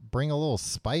 Bring a little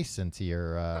spice into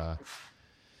your.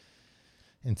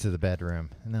 Into the bedroom,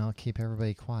 and that'll keep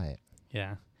everybody quiet.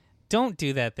 Yeah. Don't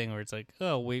do that thing where it's like,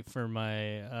 oh, wait for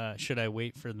my, should I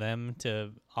wait for them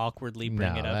to awkwardly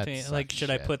bring it up to me? Like,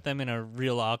 should I put them in a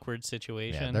real awkward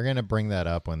situation? Yeah, they're going to bring that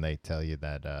up when they tell you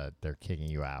that they're kicking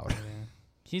you out. Yeah.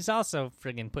 He's also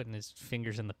friggin' putting his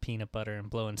fingers in the peanut butter and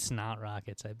blowing snot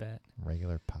rockets, I bet.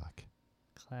 Regular Puck.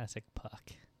 Classic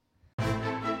Puck.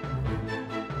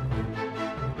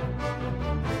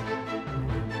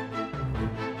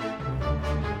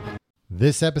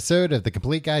 This episode of The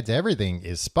Complete Guide to Everything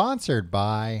is sponsored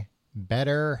by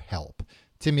BetterHelp.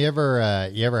 Tim, you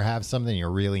ever have something you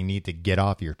really need to get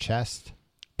off your chest?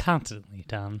 Constantly,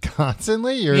 Tom.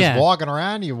 Constantly? You're just walking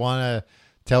around, you want to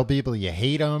tell people you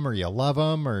hate them or you love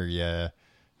them or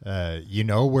you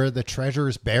know where the treasure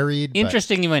is buried.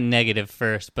 Interesting you went negative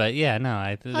first, but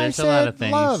there's a lot of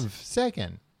things. Love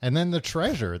second. And then the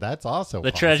treasure, that's also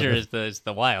the positive. treasure is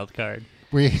the wild card.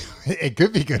 It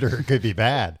could be good or it could be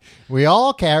bad. We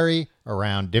all carry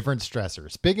around different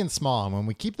stressors, big and small, and when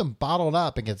we keep them bottled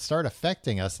up, it can start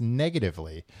affecting us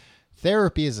negatively.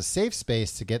 Therapy is a safe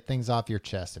space to get things off your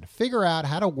chest and figure out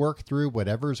how to work through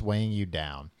whatever's weighing you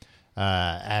down.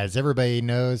 As everybody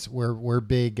knows, we're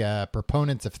big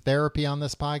proponents of therapy on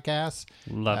this podcast.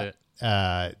 Love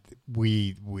it.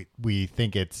 We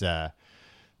think it's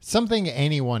something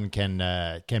anyone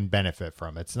can benefit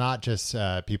from. It's not just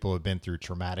people who've been through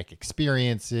traumatic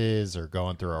experiences or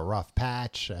going through a rough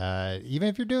patch. Even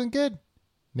if you're doing good,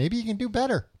 maybe you can do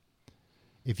better.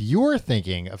 If you're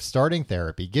thinking of starting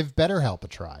therapy, give BetterHelp a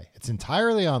try. It's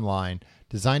entirely online,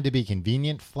 designed to be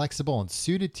convenient, flexible, and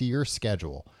suited to your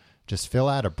schedule. Just fill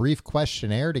out a brief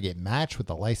questionnaire to get matched with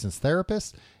a licensed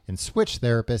therapist and switch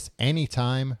therapists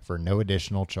anytime for no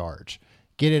additional charge.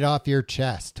 Get it off your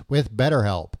chest with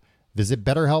BetterHelp. Visit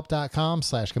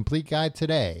BetterHelp.com/complete guide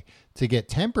today to get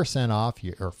 10% off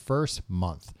your first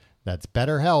month. That's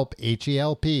BetterHelp,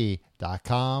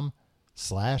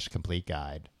 HELP.com/complete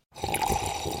guide.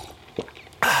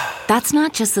 That's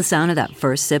not just the sound of that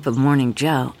first sip of Morning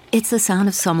Joe. It's the sound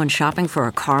of someone shopping for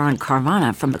a car on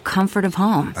Carvana from the comfort of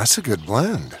home. That's a good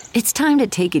blend. It's time to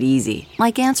take it easy,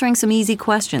 like answering some easy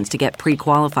questions to get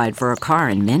pre-qualified for a car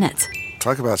in minutes.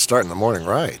 Talk about starting the morning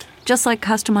right. Just like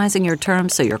customizing your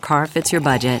terms so your car fits your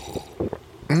budget.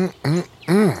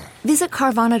 Visit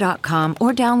Carvana.com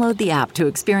or download the app to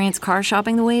experience car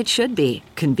shopping the way it should be.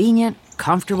 Convenient,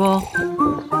 comfortable.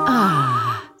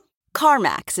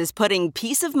 CarMax is putting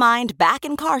peace of mind back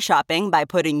in car shopping by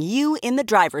putting you in the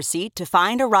driver's seat to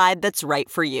find a ride that's right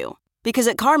for you. Because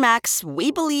at CarMax,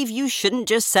 we believe you shouldn't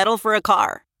just settle for a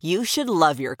car. You should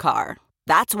love your car.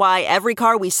 That's why every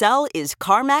car we sell is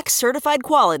CarMax certified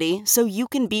quality, so you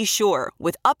can be sure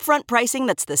with upfront pricing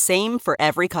that's the same for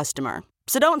every customer.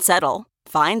 So don't settle.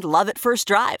 Find love at first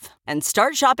drive and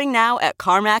start shopping now at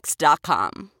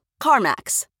CarMax.com.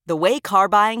 CarMax, the way car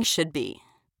buying should be.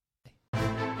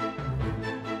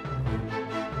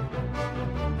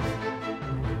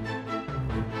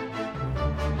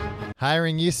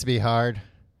 Hiring used to be hard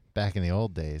back in the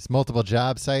old days. Multiple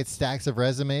job sites, stacks of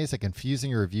resumes, a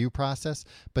confusing review process.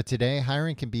 But today,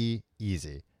 hiring can be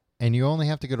easy. And you only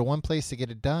have to go to one place to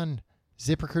get it done.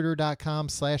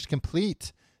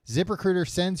 ZipRecruiter.com/complete. ZipRecruiter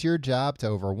sends your job to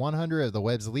over 100 of the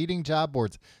web's leading job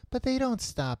boards. But they don't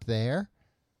stop there.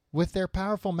 With their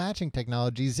powerful matching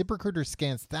technology, ZipRecruiter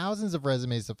scans thousands of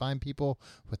resumes to find people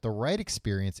with the right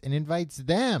experience and invites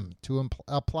them to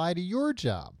apply to your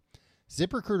job.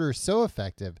 ZipRecruiter is so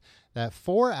effective that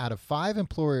 4 out of 5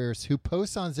 employers who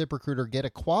post on ZipRecruiter get a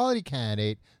quality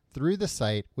candidate through the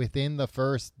site within the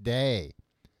first day.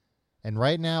 And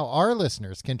right now, our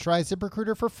listeners can try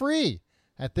ZipRecruiter for free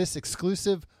at this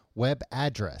exclusive web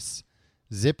address,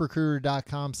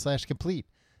 ZipRecruiter.com/complete.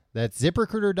 That's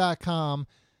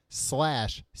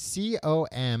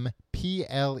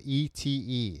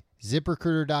ZipRecruiter.com/COMPLETE.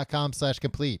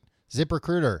 ZipRecruiter.com/complete.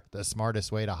 ZipRecruiter, the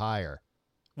smartest way to hire.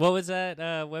 What was that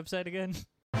website again?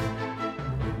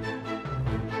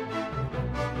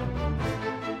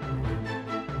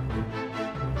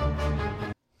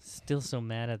 Still so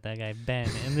mad at that guy, Ben.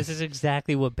 And this is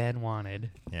exactly what Ben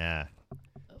wanted. Yeah.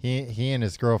 He and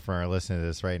his girlfriend are listening to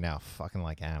this right now, fucking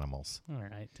like animals. All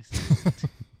right.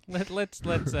 let's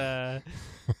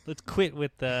quit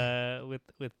with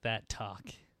that talk.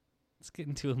 Let's get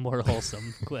into a more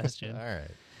wholesome question. All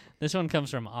right. This one comes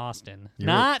from Austin.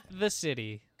 Not the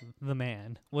city, the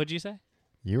man. What'd you say?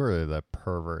 You were the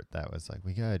pervert that was like,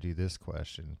 we got to do this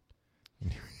question.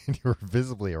 And you were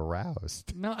visibly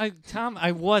aroused. No, Tom,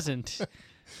 I wasn't.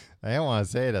 I didn't want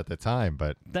to say it at the time,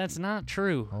 but... That's not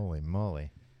true. Holy moly.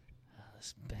 Oh,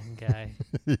 this Ben guy.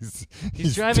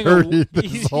 he's driving dirty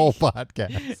this whole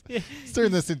podcast. Yeah. He's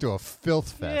turning this into a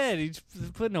filth fest. Yeah, he's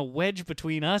putting a wedge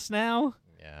between us now.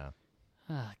 Yeah.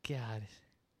 Oh, God.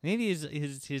 Maybe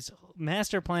his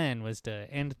master plan was to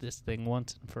end this thing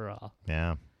once and for all.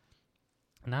 Yeah.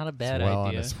 Not a bad it's well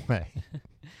idea. on its way.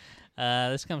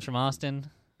 This comes from Austin.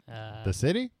 The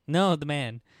city? No, the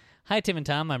man. Hi, Tim and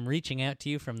Tom. I'm reaching out to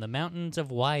you from the mountains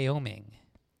of Wyoming.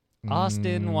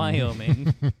 Austin,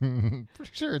 Wyoming.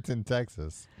 Pretty sure it's in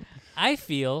Texas. I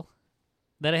feel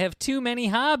that I have too many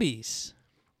hobbies.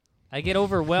 I get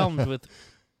overwhelmed with...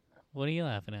 What are you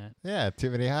laughing at? Yeah, too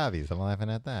many hobbies. I'm laughing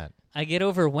at that. I get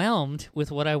overwhelmed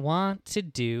with what I want to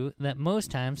do that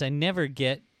most times I never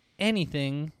get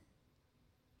anything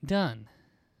done.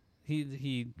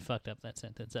 He fucked up that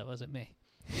sentence. That wasn't me.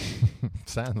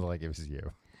 Sounds like it was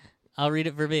you. I'll read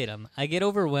it verbatim. I get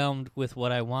overwhelmed with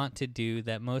what I want to do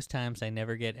that most times I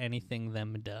never get anything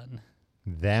them done.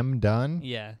 Them done?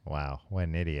 Yeah. Wow, what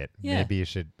an idiot. Yeah. Maybe you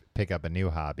should pick up a new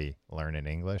hobby, learn in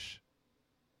English.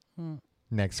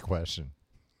 Next question.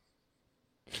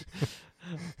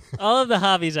 All of the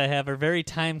hobbies I have are very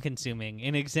time-consuming.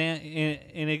 In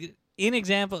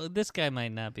example, this guy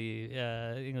might not be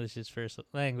English his first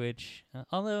language,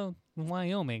 although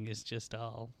Wyoming is just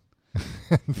all...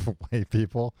 For white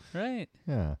people? Right.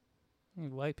 Yeah.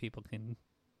 White people can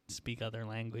speak other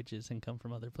languages and come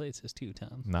from other places too,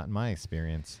 Tom. Not in my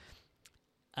experience.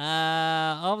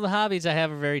 All of the hobbies I have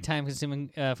are very time-consuming.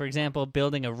 For example,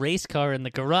 building a race car in the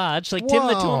garage, like Tim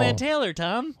the Toolman Taylor,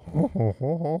 Tom.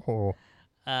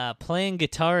 Playing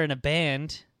guitar in a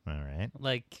band. All right.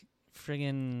 Like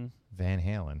friggin' Van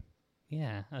Halen.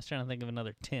 Yeah, I was trying to think of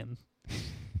another Tim.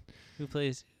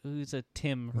 Who's a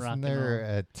Tim rock Isn't and there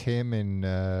roll? a Tim in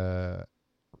the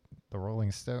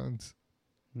Rolling Stones?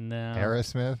 No.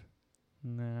 Aerosmith?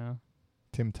 No.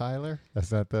 Tim Tyler? Is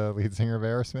that the lead singer of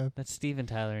Aerosmith? That's Steven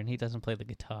Tyler, and he doesn't play the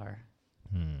guitar.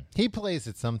 He plays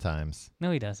it sometimes. No,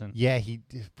 he doesn't. Yeah,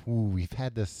 we've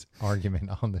had this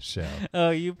argument on the show. Oh,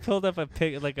 you pulled up a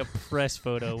press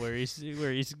photo where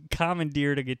he's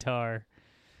commandeered a guitar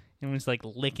and was like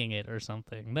licking it or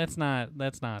something. That's not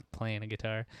playing a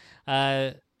guitar.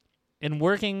 And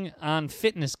working on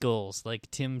fitness goals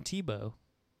like Tim Tebow.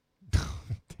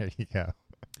 There you go.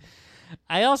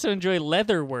 I also enjoy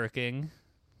leather working,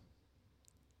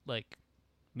 like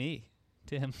me,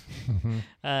 Tim.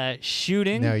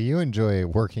 Shooting. No, you enjoy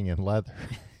working in leather.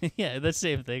 Yeah, the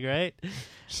same thing, right?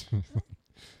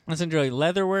 Let's enjoy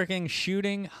leatherworking,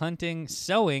 shooting, hunting,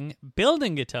 sewing,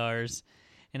 building guitars,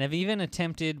 and I've even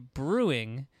attempted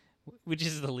brewing, which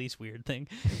is the least weird thing,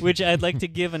 which I'd like to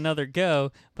give another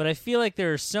go, but I feel like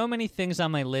there are so many things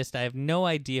on my list I have no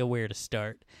idea where to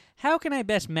start. How can I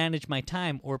best manage my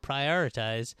time or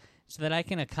prioritize so that I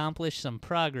can accomplish some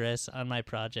progress on my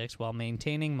projects while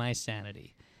maintaining my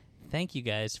sanity? Thank you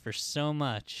guys so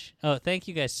much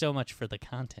for the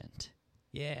content.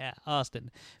 Yeah,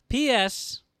 Austin.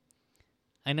 P.S.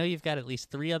 I know you've got at least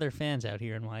 3 other fans out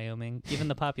here in Wyoming. Given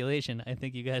the population, I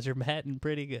think you guys are batting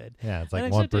pretty good. Yeah, it's like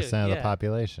 1% of the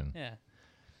population. Yeah.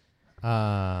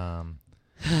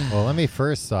 Well, let me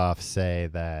first off say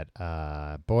that,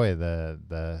 boy,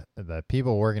 the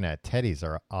people working at Teddy's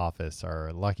office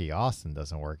are lucky Austin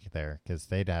doesn't work there because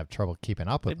they'd have trouble keeping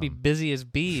up with They'd them. be busy as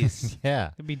bees.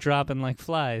 Yeah. They'd be dropping like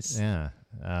flies. Yeah.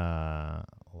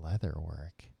 Leather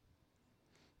work.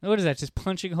 What is that, just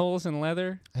punching holes in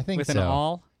leather? I think with so. With an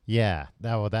awl? Yeah.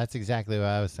 That's exactly what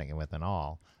I was thinking, with an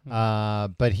awl.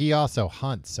 But he also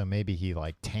hunts, so maybe he,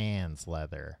 like, tans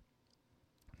leather.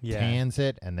 Yeah. Tans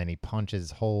it, and then he punches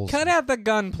holes. Cut out the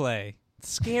gunplay. It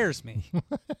scares me.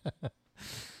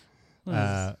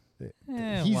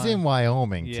 He's in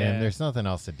Wyoming, Yeah. Tim. There's nothing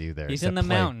else to do there. He's except in the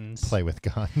mountains. Play with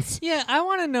guns. Yeah, I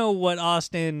want to know what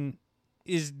Austin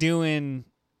is doing.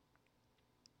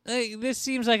 This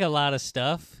seems like a lot of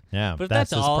stuff. Yeah, but that's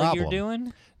that's his all problem. you're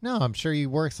doing? No, I'm sure he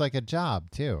works like a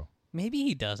job, too. Maybe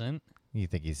he doesn't. You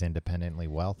think he's independently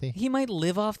wealthy? He might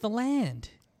live off the land.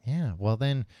 Yeah, well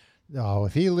then,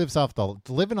 if he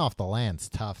living off the land's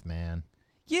tough, man.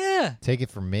 Yeah. Take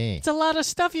it from me. It's a lot of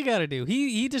stuff you got to do.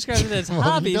 He describes it as Well,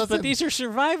 hobbies, but these are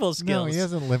survival skills. No, he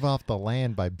doesn't live off the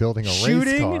land by building a race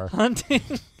Shooting, car. hunting.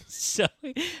 So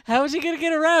how is he going to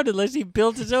get around unless he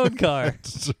built his own car?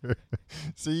 That's true.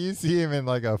 So you see him in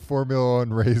like a Formula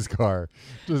One race car,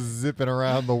 just zipping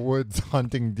around the woods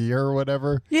hunting deer or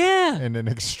whatever. Yeah. In an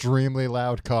extremely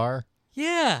loud car.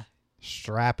 Yeah.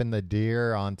 Strapping the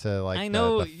deer onto like I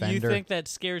know the fender. you think that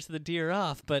scares the deer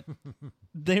off, but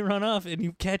they run off and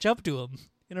you catch up to them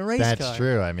in a race car. That's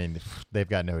true. I mean, they've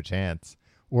got no chance.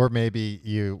 Or maybe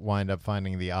you wind up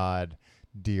finding the odd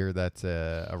deer that's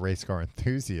a race car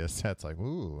enthusiast. That's like,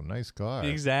 ooh, nice car.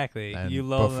 Exactly. And you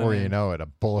lull before them you in. know it, a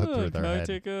bullet through their can head. I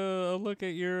take a look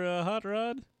at your hot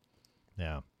rod?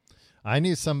 Yeah. I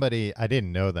knew somebody, I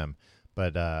didn't know them,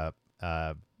 but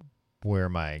where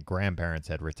my grandparents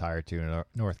had retired to in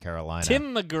North Carolina.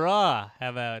 Tim McGraw. How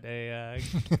about a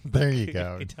there you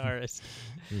go. guitarist?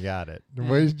 You got it.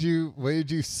 Where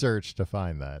did you search to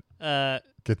find that?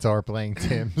 Guitar playing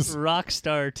Tims.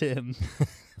 Rockstar Tim.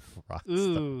 Rockstar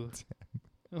Ooh.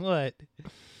 Tim. What?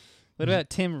 What about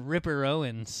Tim Ripper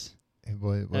Owens?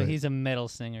 What? He's a metal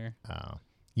singer. Oh.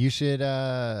 You should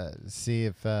see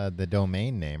if the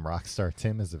domain name Rockstar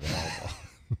Tim is available.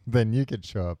 Then you could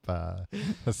show up.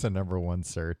 That's the #1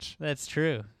 search. That's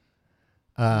true.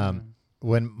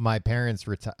 When my parents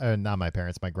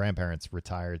my grandparents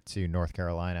retired to North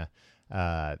Carolina,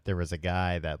 there was a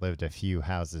guy that lived a few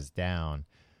houses down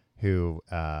who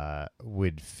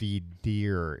would feed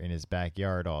deer in his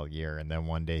backyard all year, and then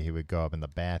one day he would go up in the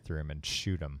bathroom and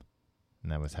shoot them, and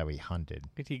that was how he hunted.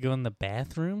 Did he go in the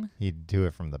bathroom? He'd do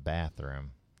it from the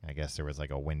bathroom. I guess there was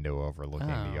like a window overlooking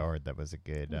the yard that was a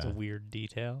good... That's a weird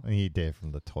detail. He did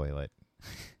from the toilet.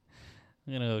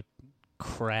 I'm going to go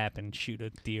crap and shoot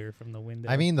a deer from the window.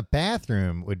 I mean, the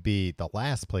bathroom would be the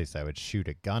last place I would shoot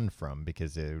a gun from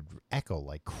because it would echo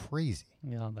like crazy.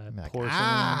 Yeah, that Like, porcelain.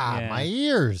 Yeah. my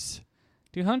ears.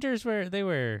 Do hunters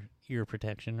wear ear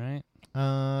protection, right?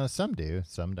 Some do,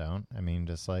 some don't. I mean,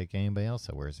 just like anybody else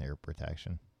that wears ear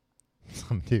protection.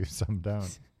 Some do, some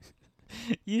don't.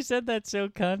 You said that so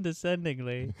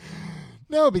condescendingly.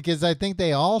 No, because I think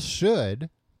they all should.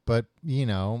 But, you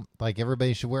know, like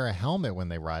everybody should wear a helmet when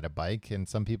they ride a bike, and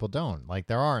some people don't. Like,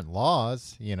 there aren't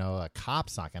laws. You know, a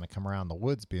cop's not going to come around the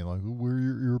woods being like, oh, wear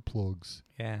your earplugs.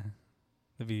 Yeah.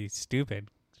 That'd be stupid.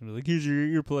 Be like, here's your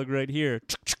earplug right here.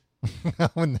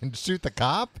 And then shoot the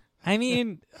cop? I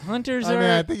mean, hunters I are. mean,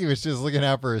 I think he was just looking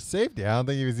out for his safety. I don't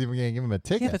think he was even going to give him a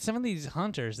ticket. Yeah, but some of these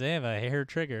hunters, they have a hair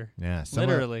trigger. Yeah,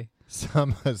 Literally.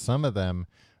 Some of them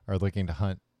are looking to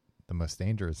hunt the most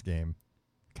dangerous game,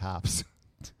 cops.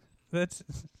 That's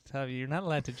Tommy, you're not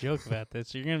allowed to joke about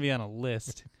this. You're going to be on a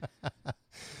list.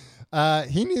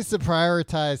 He needs to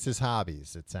prioritize his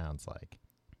hobbies, it sounds like.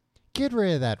 Get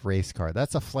rid of that race car.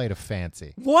 That's a flight of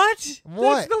fancy. What?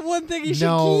 What? That's the one thing you should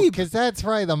No, keep. because that's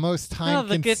probably the most time. No,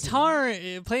 the guitar,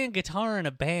 playing guitar in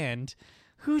a band.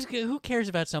 Who cares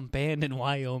about some band in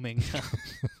Wyoming?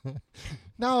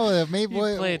 No, maybe You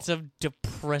play at some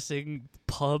depressing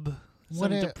pub,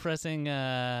 What some if- depressing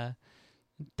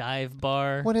dive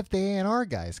bar. What if the A&R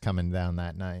guy's coming down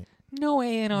that night? No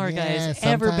A&R Yeah, guy has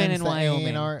ever been sometimes in the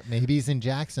Wyoming. A&R maybe he's in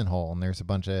Jackson Hole, and there's a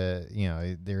bunch of,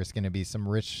 there's going to be some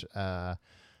rich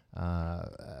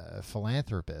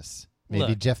philanthropists. Maybe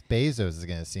Look. Jeff Bezos is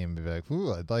going to see him and be like,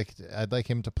 "Ooh, I'd like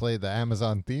him to play the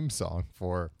Amazon theme song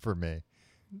for me."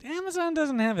 Amazon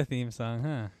doesn't have a theme song,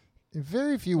 huh?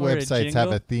 Very few Or a websites have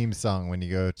jingle? a theme song when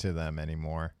you go to them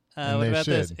anymore. And What they about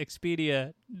should. this?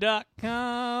 Expedia.com.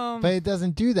 But it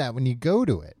doesn't do that when you go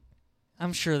to it.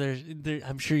 I'm sure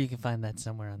I'm sure you can find that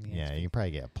somewhere on the Yeah, you can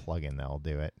probably get a plugin that'll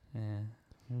do it. Yeah.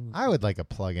 I would like a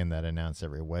plugin that announced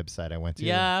every website I went to.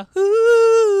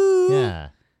 Yahoo! Yeah.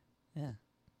 Yeah.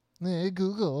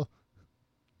 Google.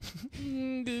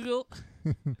 Google.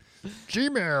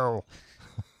 Gmail.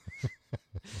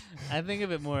 I think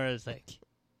of it more as like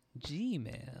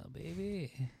Gmail,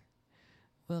 baby.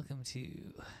 Welcome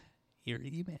to your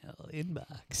email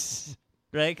inbox.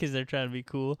 Right? Because they're trying to be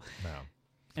cool. No.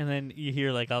 And then you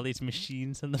hear like all these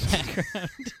machines in the background.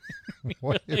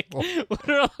 What- Like, what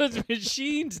are all those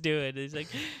machines doing? It's like,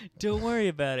 don't worry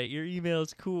about it. Your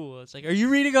email's cool. It's like, are you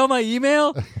reading all my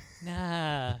email?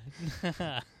 Nah.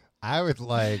 I would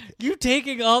like. You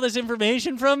taking all this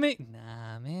information from me?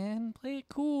 Nah, man. Play it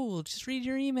cool. Just read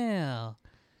your email.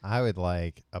 I would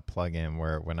like a plugin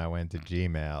where when I went to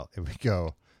Gmail, it would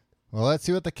go, well, let's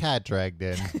see what the cat dragged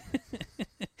in.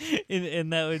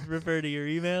 And that would refer to your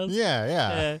emails?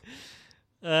 Yeah.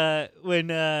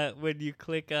 When you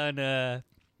click on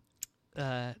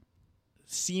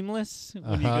Seamless,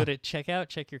 when you go to checkout,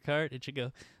 check your cart, it should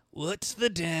go, what's the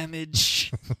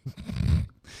damage?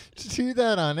 Do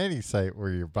that on any site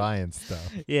where you're buying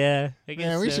stuff. Yeah, I guess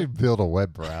Man, we so. should build a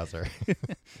web browser.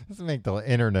 This will make the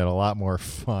internet a lot more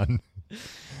fun.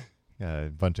 Got a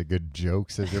bunch of good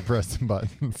jokes as you're pressing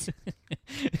buttons.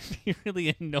 It'd be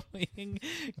really annoying.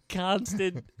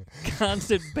 Constant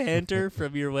banter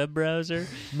from your web browser.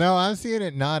 No, I'm seeing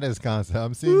it not as constant.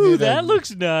 I'm seeing Ooh, it that as,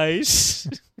 looks nice.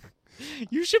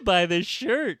 You should buy this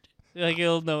shirt. Like,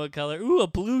 it'll know what color. Ooh, a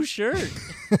blue shirt.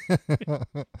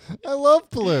 I love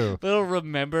blue. But it'll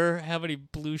remember how many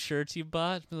blue shirts you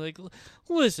bought. Be like,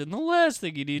 listen, the last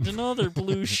thing you need is another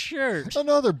blue shirt.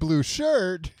 Another blue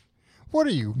shirt? What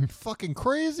are you, fucking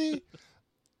crazy?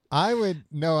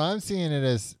 I'm seeing it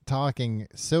as talking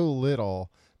so little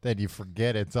that you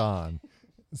forget it's on.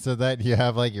 So that you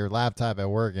have like your laptop at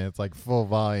work and it's like full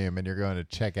volume and you're going to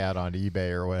check out on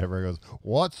eBay or whatever. It goes,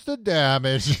 what's the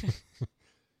damage?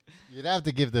 You'd have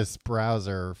to give this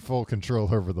browser full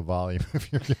control over the volume of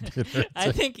your computer.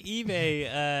 I think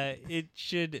eBay, it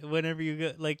should, whenever you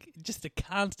go, like, just a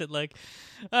constant, like,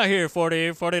 here, $40,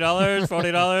 who's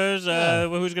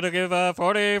going to give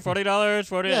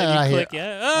 $40, Yeah, and I you hear- click,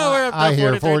 we're up to I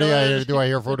hear 40. $43. Do I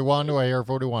hear 41? Do I hear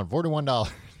 41? $41.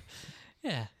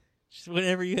 Yeah. Just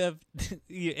whenever you have,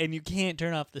 and you can't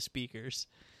turn off the speakers.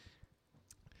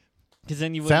 Because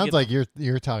then you wouldn't Sounds get like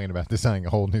you're talking about designing a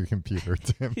whole new computer,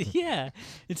 Tim. yeah,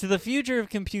 it's the future of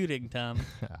computing, Tom.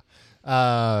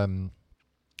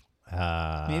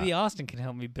 Maybe Austin can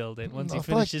help me build it once he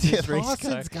finishes his race car.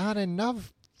 Austin's got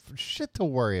enough shit to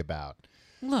worry about.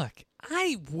 Look,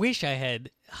 I wish I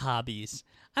had hobbies.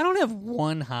 I don't have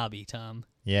one hobby, Tom.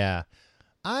 Yeah,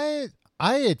 I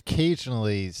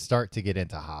occasionally start to get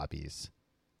into hobbies.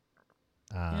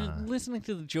 Listening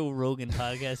to the Joe Rogan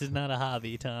podcast is not a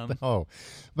hobby, Tom. Oh,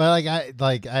 but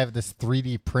I have this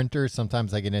 3D printer.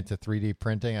 Sometimes I get into 3D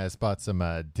printing. I just bought some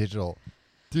digital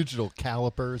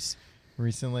calipers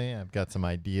recently. I've got some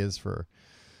ideas for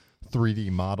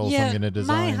 3D models I'm going to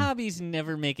design. my hobbies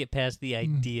never make it past the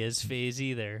ideas phase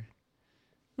either.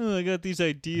 Oh, I got these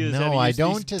ideas. how No, to I use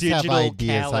don't these just have digital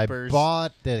ideas. Calipers. I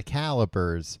bought the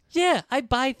calipers. Yeah, I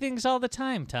buy things all the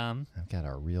time, Tom. I've got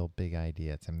a real big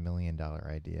idea. It's $1 million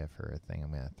idea for a thing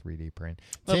I'm going to 3D print.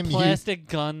 A Tim, plastic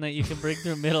gun that you can bring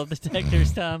through metal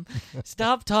detectors, Tom.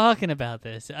 Stop talking about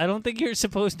this. I don't think you're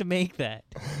supposed to make that.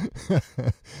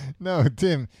 No,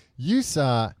 Tim, you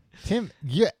saw Tim,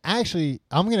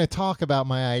 I'm going to talk about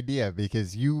my idea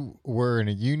because you were in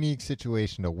a unique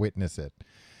situation to witness it.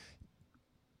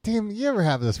 Tim, you ever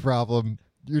have this problem?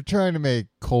 You're trying to make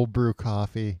cold brew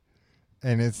coffee,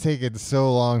 and it's taken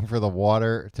so long for the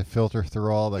water to filter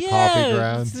through all the coffee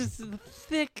grounds.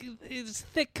 It's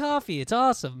thick coffee. It's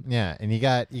awesome. Yeah, and you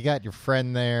got your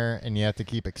friend there, and you have to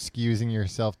keep excusing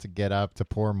yourself to get up to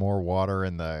pour more water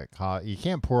in the coffee. You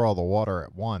can't pour all the water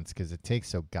at once because it takes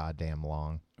so goddamn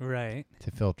long. Right.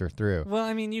 To filter through. Well,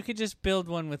 I mean, you could just build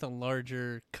one with a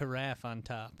larger carafe on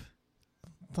top.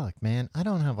 Look, man, I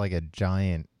don't have like a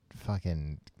giant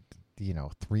fucking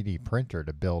 3D printer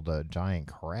to build a giant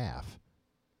carafe.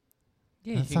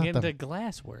 Yeah, you can get into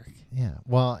glass work. Yeah,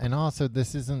 well, and also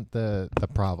this isn't the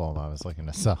problem I was looking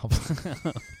to solve.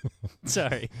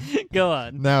 Sorry, go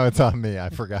on. No, it's on me. I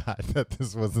forgot that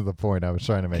this wasn't the point I was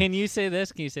trying to make. Can you say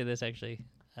this? Can you say this actually?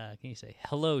 Can you say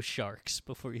hello sharks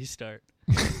before you start?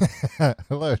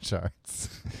 Hello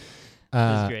sharks.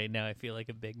 That's great. Now I feel like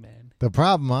a big man. The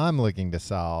problem I'm looking to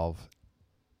solve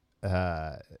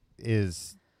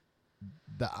is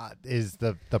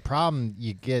the problem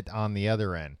you get on the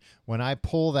other end when I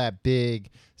pull that big.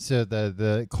 So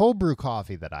the cold brew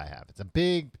coffee that I have, it's a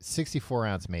big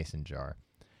 64-ounce mason jar,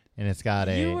 and it's got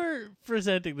You were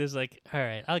presenting this like, all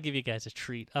right, I'll give you guys a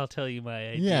treat. I'll tell you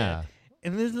my idea. Yeah.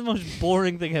 And this is the most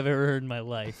boring thing I've ever heard in my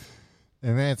life.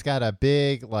 And then it's got a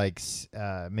big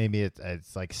maybe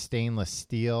it's like stainless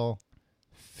steel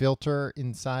filter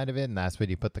inside of it, and that's what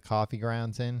you put the coffee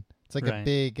grounds in. It's like a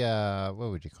big,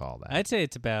 what would you call that? I'd say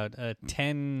it's about a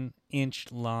 10-inch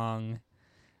long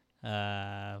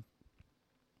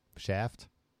shaft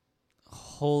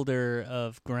holder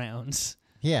of grounds.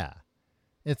 Yeah.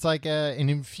 It's like an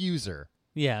infuser.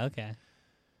 Yeah, okay.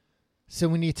 So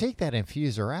when you take that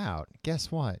infuser out,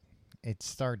 guess what? It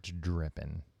starts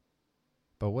dripping.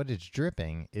 But what it's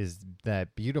dripping is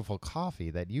that beautiful coffee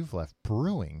that you've left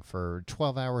brewing for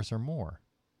 12 hours or more.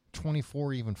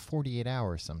 24, even 48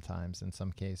 hours sometimes in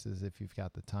some cases if you've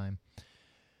got the time.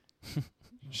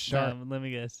 Let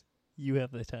me guess. You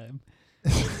have the time.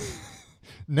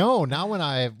 No, not when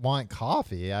I want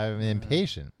coffee. I'm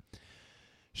impatient.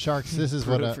 Sharks, this is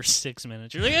what for 6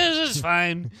 minutes. You're like, this is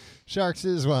fine. Sharks,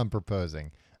 this is what I'm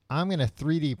proposing. I'm going to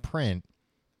 3D print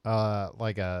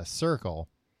like a circle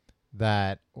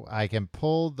that I can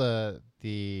pull the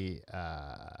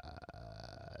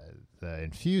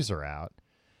infuser out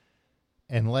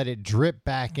and let it drip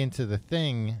back into the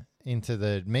thing, into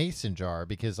the mason jar,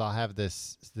 because I'll have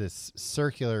this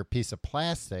circular piece of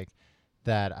plastic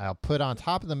that I'll put on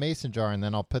top of the mason jar, and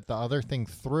then I'll put the other thing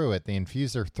through it, the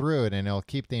infuser through it, and it'll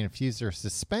keep the infuser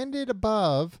suspended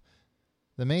above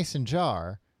the mason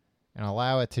jar and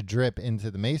allow it to drip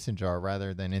into the mason jar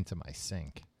rather than into my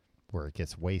sink where it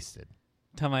gets wasted.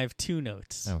 Tom, I have 2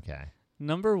 notes. Okay.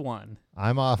 Number 1.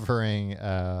 I'm offering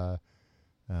 1%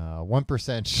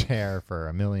 share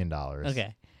for $1 million.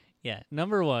 Okay. Yeah.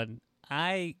 Number 1,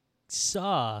 I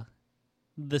saw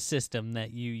the system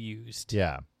that you used.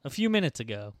 Yeah. A few minutes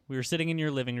ago. We were sitting in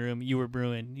your living room. You were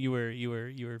brewing. You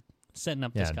were setting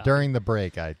up this coffee. During the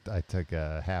break, I took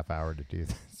a half hour to do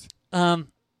this.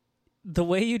 The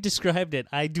way you described it,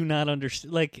 I do not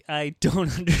understand. Like, I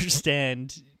don't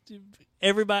understand.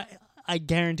 Everybody, I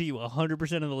guarantee you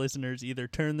 100% of the listeners either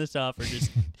turned this off or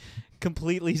just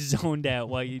completely zoned out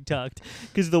while you talked,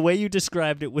 because the way you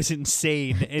described it was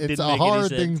insane. It It's didn't a make hard any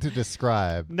sense. thing to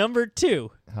describe. Number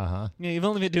 2. Uh-huh. Yeah, you've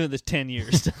only been doing this 10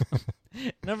 years.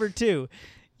 Number 2,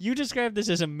 you described this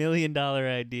as $1 million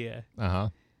idea. Uh-huh.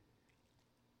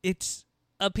 It's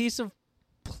a piece of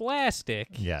plastic.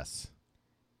 Yes.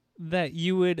 That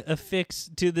you would affix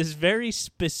to this very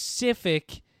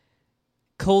specific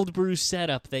cold brew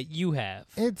setup that you have.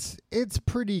 It's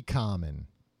pretty common.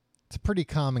 It's a pretty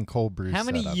common cold brew How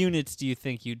many setup. units do you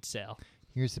think you'd sell?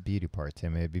 Here's the beauty part,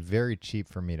 Tim. It'd be very cheap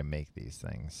for me to make these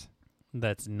things.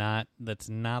 That's not the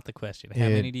question. How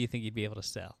many do you think you'd be able to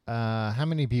sell? How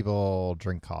many people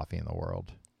drink coffee in the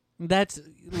world?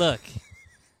 Look,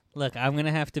 I'm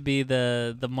gonna have to be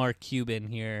the Mark Cuban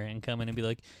here and come in and be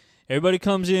like, everybody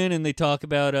comes in and they talk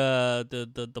about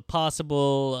the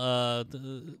possible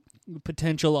the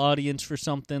potential audience for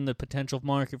something, the potential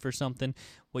market for something.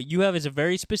 What you have is a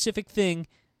very specific thing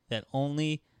that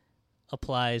only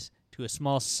applies to a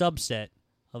small subset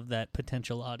of that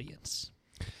potential audience.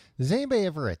 Does anybody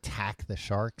ever attack the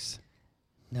sharks?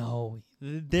 No,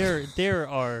 they're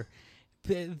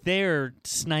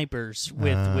snipers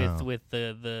with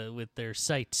their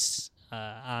sights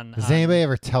on. Does anybody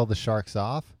ever tell the sharks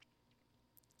off?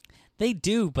 They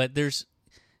do, but there's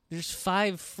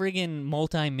 5 friggin'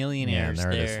 multimillionaires yeah,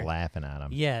 and they're there. just laughing at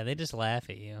them. Yeah, they just laugh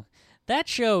at you. That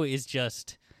show is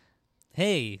just,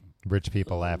 hey, Rich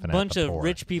people laughing at bunch the of poor.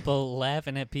 rich people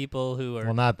laughing at people who are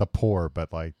Well, not the poor,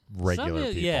 but like regular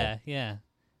people. Yeah.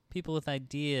 People with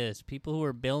ideas, people who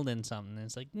are building something.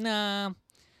 It's like, nah,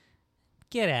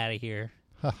 get out of here.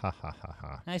 Ha ha ha ha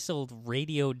ha. I sold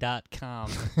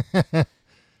radio.com.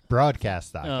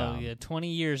 Broadcast.com. Oh, yeah, 20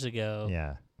 years ago.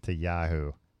 Yeah, to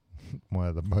Yahoo. One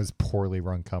of the most poorly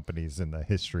run companies in the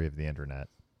history of the internet.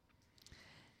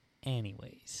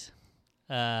 Anyways,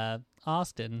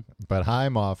 Austin. But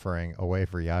I'm offering a way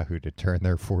for Yahoo to turn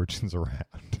their fortunes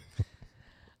around.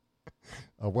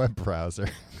 A web browser.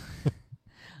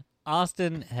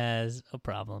 Austin has a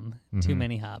problem. Too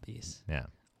many hobbies. Yeah.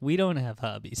 We don't have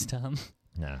hobbies, Tom.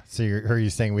 Yeah. So are you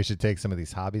saying we should take some of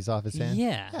these hobbies off his hands?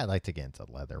 Yeah. I'd like to get into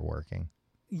leatherworking.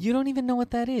 You don't even know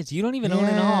what that is. You don't even own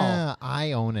an all. Yeah,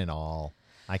 I own an all.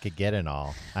 I could get an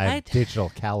all. I have digital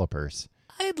calipers.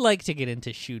 I'd like to get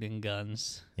into shooting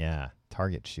guns. Yeah.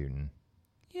 Target shooting.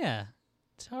 Yeah.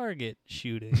 Target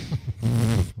shooting.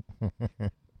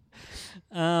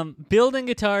 Building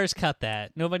guitars, cut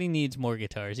that. Nobody needs more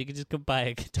guitars. You could just go buy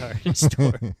a guitar at a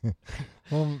store.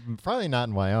 Well, probably not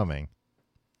in Wyoming.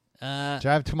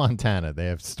 Drive to Montana. They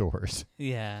have stores.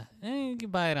 Yeah. You can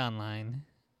buy it online.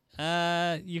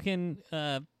 You can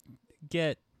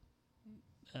get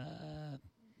I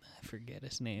forget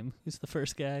his name. Who's the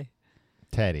first guy?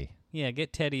 Teddy. Yeah,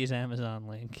 get Teddy's Amazon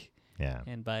link. Yeah.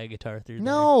 And buy a guitar through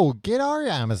No, get our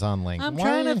Amazon link. there. I'm Why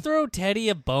trying are to you- throw Teddy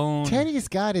a bone. Teddy's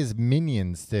got his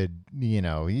minions to,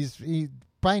 he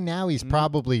by now he's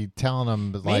probably telling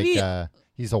them Maybe- like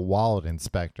he's a wallet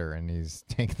inspector and he's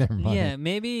taking their money. Yeah,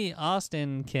 maybe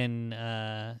Austin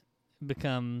can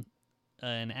become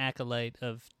an acolyte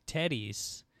of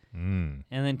Teddy's. Mm.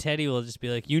 And then Teddy will just be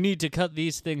like, you need to cut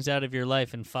these things out of your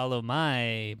life and follow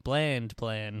my bland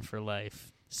plan for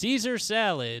life. Caesar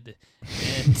salad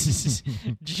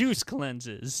and juice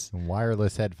cleanses.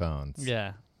 Wireless headphones.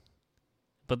 Yeah.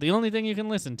 But the only thing you can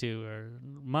listen to are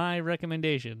my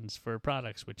recommendations for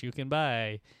products, which you can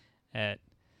buy at...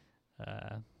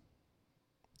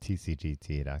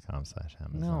 tcgt.com/Amazon.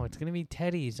 No, it's going to be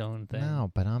Teddy's own thing.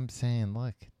 No, but I'm saying,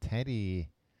 look, Teddy,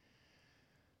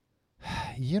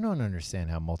 you don't understand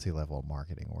how multi-level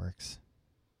marketing works.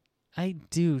 I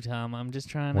do, Tom. I'm just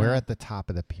trying We're to... at the top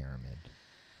of the pyramid.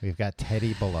 We've got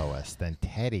Teddy below us. Then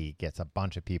Teddy gets a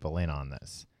bunch of people in on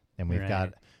this. And we've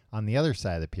got, on the other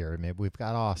side of the pyramid, we've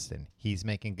got Austin. He's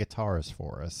making guitars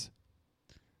for us.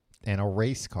 And a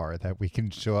race car that we can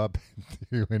show up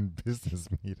to in business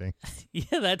meetings.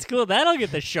 Yeah, that's cool. That'll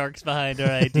get the sharks behind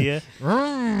our idea.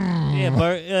 Yeah,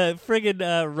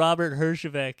 friggin' Robert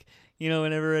Herjavec. You know,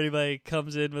 whenever anybody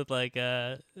comes in with like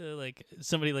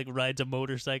somebody like rides a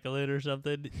motorcycle in or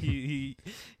something, he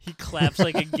claps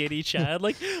like a giddy child,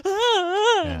 like.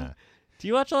 Ah! Yeah. Do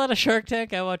you watch a lot of Shark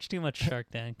Tank? I watch too much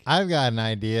Shark Tank. I've got an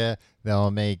idea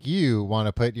that'll make you want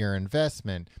to put your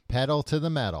investment pedal to the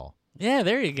metal. Yeah,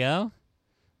 there you go.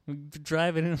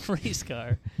 Driving in a race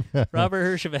car. Robert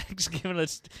Herjavec's giving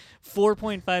us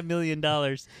 $4.5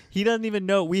 million. He doesn't even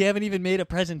know. We haven't even made a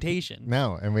presentation.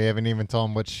 No, and we haven't even told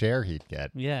him what share he'd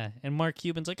get. Yeah, and Mark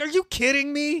Cuban's like, are you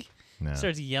kidding me? No.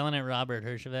 Starts yelling at Robert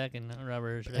Herjavec, and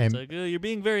Robert Herjavec's like, oh, you're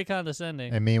being very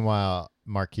condescending. And meanwhile,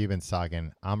 Mark Cuban's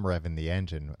talking, I'm revving the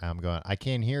engine. I'm going, I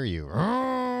can't hear you.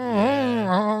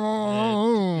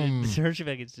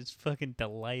 Herjavec is just fucking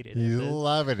delighted. He's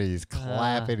loving it. He's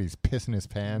clapping. He's pissing his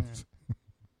pants.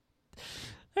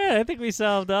 Yeah, I think we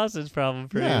solved Austin's problem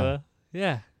pretty Yeah. well.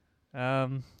 Yeah.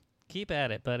 Keep at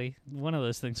it, buddy. One of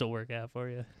those things will work out for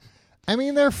you. I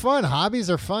mean, they're fun. Hobbies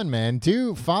are fun, man.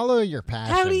 Do follow your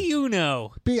passion. How do you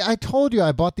know? I told you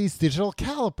I bought these digital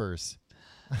calipers.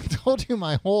 I told you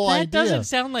my whole That idea. doesn't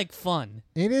sound like fun.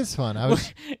 It is fun. I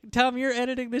was Tom, you're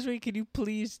editing this week. Can you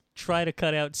please try to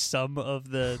cut out some of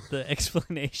the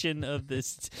explanation of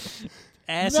this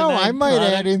asinine No, I might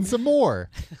product? add in some more.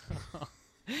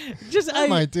 I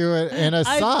might do it in a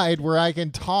side where I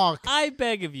can talk I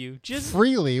beg of you, just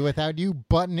freely without you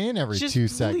butting in every 2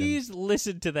 seconds. please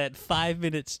listen to that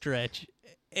 5-minute stretch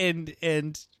and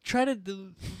try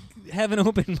to have an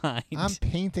open mind. I'm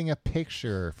painting a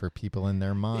picture for people in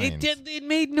their minds. It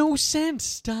made no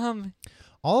sense, Tom.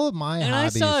 All of my And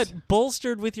hobbies. I saw it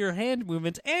bolstered with your hand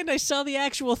movements, and I saw the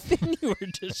actual thing you were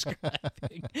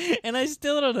describing, and I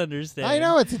still don't understand. I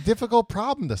know it's a difficult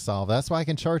problem to solve. That's why I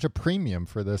can charge a premium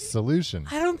for this solution.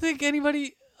 I don't think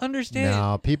anybody understands.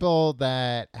 No, people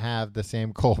that have the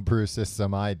same cold brew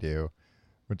system I do,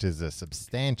 which is a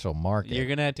substantial market. You're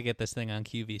gonna have to get this thing on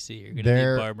QVC. You're gonna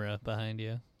There- need Barbara behind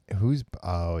you.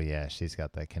 Oh yeah, she's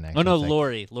got that connection. Oh no,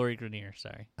 thing. Lori Grenier.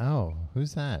 Sorry, Oh,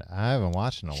 who's that? I haven't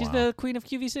watched in a she's while. the queen of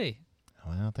QVC.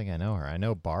 Well, I don't think I know her. I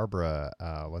know Barbara.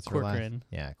 What's her last? Corcoran.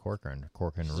 Yeah, Corcoran.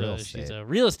 Corcoran So Real Estate. she's a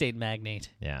real estate magnate.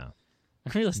 Yeah.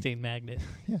 A real estate magnate.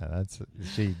 Yeah,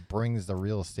 she brings the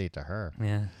real estate to her.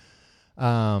 Yeah.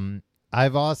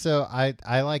 I've also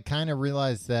I like kind of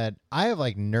realized that I have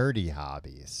like nerdy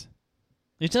hobbies.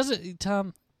 It doesn't,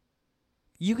 Tom.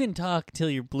 You can talk till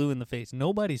you're blue in the face.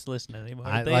 Nobody's listening anymore.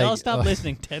 They all stopped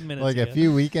listening 10 minutes like ago. a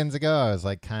few weekends ago, I was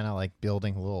like kind of like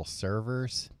building little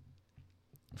servers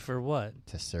For what?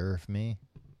 to serve me.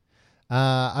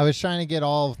 I was trying to get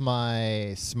all of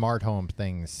my smart home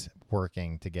things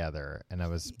working together, and I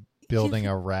was building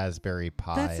a Raspberry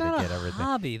Pi That's to not get a everything.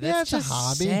 hobby. Yeah, That's it's a just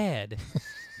hobby. sad.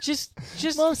 just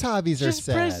Most hobbies are just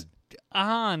sad. press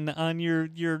on your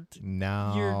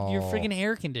No. your friggin'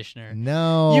 air conditioner.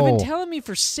 No. You've been telling me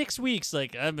for 6 weeks,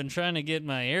 like, I've been trying to get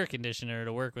my air conditioner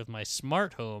to work with my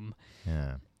smart home.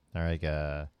 Yeah. They're like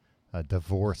a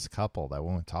divorced couple that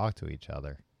won't talk to each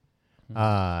other. Hmm.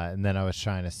 And then I was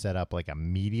trying to set up like a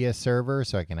media server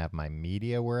so I can have my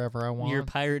media wherever I want. Your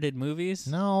pirated movies?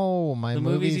 No, my The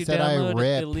movies you that I download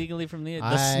rip. illegally from the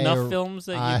snuff films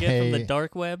that you get from the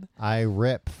dark web? I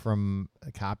rip from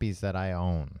copies that I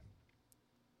own.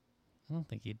 I don't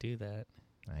think you do that.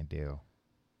 I do.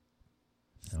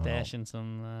 Stashing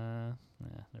some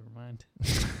never mind.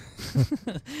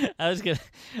 I was gonna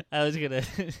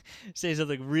say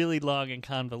something really long and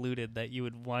convoluted that you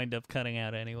would wind up cutting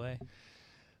out anyway.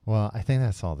 Well, I think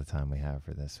that's all the time we have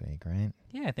for this week, right?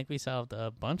 Yeah, I think we solved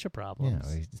a bunch of problems.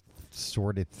 Yeah, we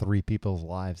sorted 3 people's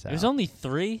lives out. It was only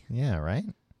 3? Yeah, right?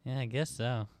 Yeah, I guess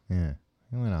so. Yeah.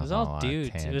 We went It off was on a all lot of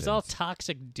dudes. It was all tangents.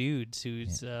 toxic dudes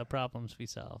whose problems we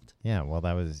solved. Yeah, well,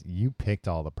 that was you picked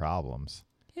all the problems.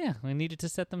 Yeah, we needed to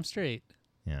set them straight.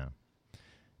 Yeah.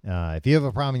 If you have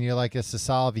a problem you'd like us to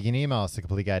solve, you can email us at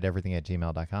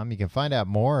completeguideeverything@gmail.com. You can find out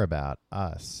more about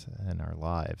us and our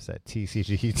lives at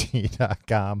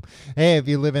tcgt.com. Hey, if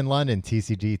you live in London,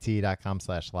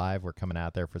 tcgt.com/live. We're coming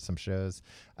out there for some shows.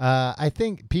 I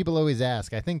think people always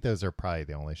ask. I think those are probably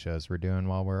the only shows we're doing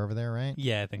while we're over there, right?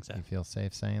 Yeah, I think so. You feel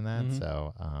safe saying that? Mhm.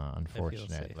 So,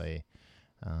 unfortunately,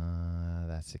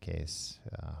 that's the case.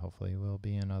 Hopefully, we'll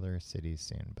be in other cities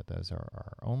soon, but those are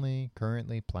our only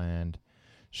currently planned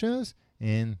shows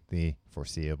in the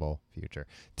foreseeable future.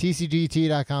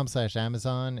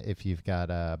 tcgt.com/Amazon. If you've got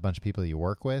a bunch of people you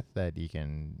work with that you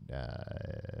can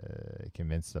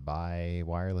convince to buy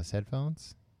wireless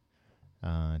headphones,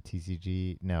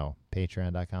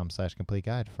 patreon.com/complete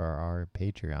guide for our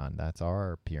Patreon. That's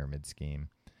our pyramid scheme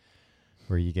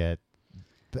where you get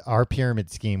our pyramid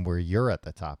scheme where you're at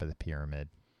the top of the pyramid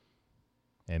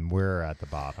and we're at the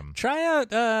bottom. Try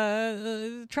out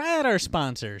our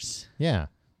sponsors. Yeah.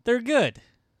 They're good.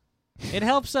 It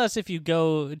helps us if you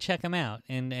go check them out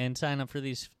and sign up for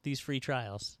these free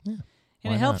trials. Yeah.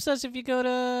 And Why it helps not? us if you go to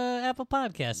Apple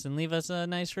Podcasts and leave us a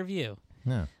nice review.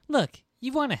 Yeah. Look,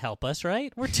 you want to help us,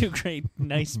 right? We're 2 great,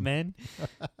 nice men.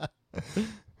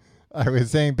 I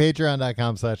was saying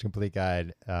patreon.com/complete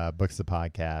guide, books, the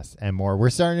podcast, and more. We're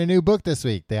starting a new book this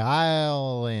week, The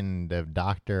Island of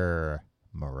Dr.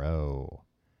 Moreau.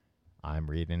 I'm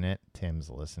reading it. Tim's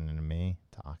listening to me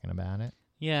talking about it.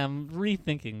 Yeah, I'm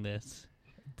rethinking this.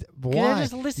 Why? Can I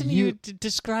just listen to you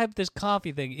describe this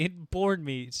coffee thing? It bored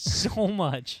me so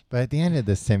much. But at the end of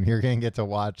this, Tim, you're going to get to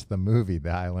watch the movie,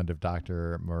 The Island of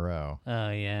Dr. Moreau. Oh,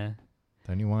 yeah.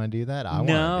 Don't you want to do that? I want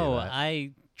to No, do that.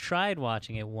 I tried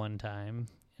watching it one time,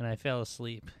 and I fell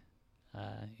asleep.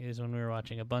 It was when we were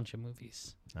watching a bunch of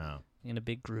movies Oh, in a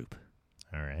big group.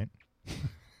 all right.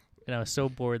 And I was so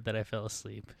bored that I fell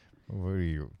asleep. What are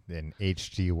you, an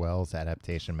H.G. Wells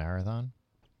adaptation marathon?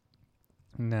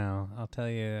 No, I'll tell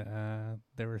you,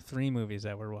 there were 3 movies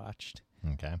that were watched.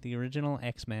 Okay. The original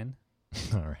X-Men,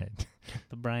 All right.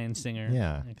 the Bryan Singer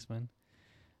Yeah. X-Men,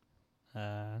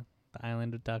 The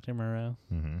Island of Dr. Moreau,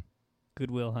 Mm-hmm. Good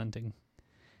Will Hunting.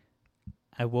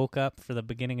 I woke up for the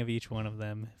beginning of each one of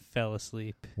them, fell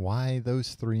asleep. Why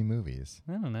those 3 movies?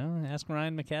 I don't know. Ask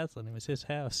Ryan McCaslin. It was his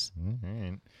house. All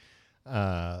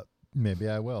right. Maybe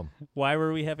I will. Why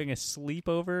were we having a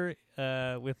sleepover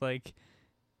with like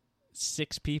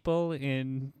 6 people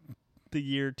in the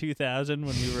year 2000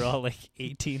 when we were all like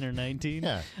 18 or 19?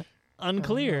 Yeah.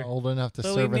 Unclear. Old enough to But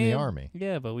we serve in the made- Army.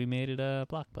 Yeah, but we made it a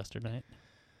blockbuster night.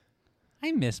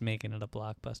 I miss making it a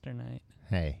blockbuster night.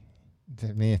 Hey,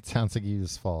 to me, it sounds like you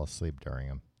just fall asleep during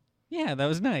them. Yeah, that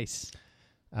was nice.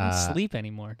 I don't sleep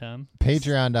anymore, Tom.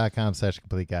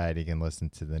 Patreon.com/complete guide. You can listen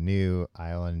to the new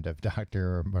Island of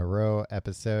Dr. Moreau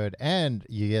episode, and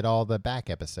you get all the back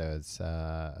episodes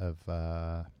of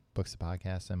Books, the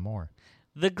Podcast, and more.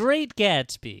 The Great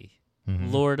Gatsby,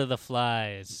 Mhm. Lord of the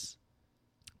Flies,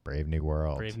 Brave New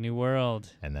World. Brave New World.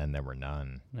 And then there were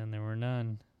none. And then there were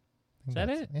none. Is that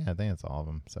it? Yeah, I think that's all of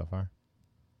them so far.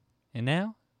 And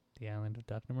now, the Island of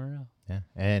Dr. Moreau. Yeah.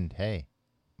 And hey,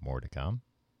 more to come.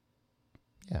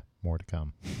 Yeah, more to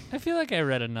come. I feel like I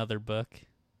read another book.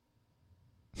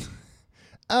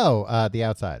 Oh, The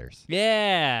Outsiders.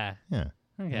 Yeah. Yeah.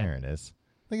 Okay. There it is.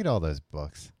 Look at all those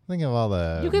books. Think of all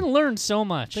the... You can learn so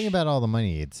much. Think about all the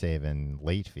money you'd save in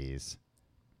late fees.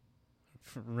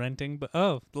 For renting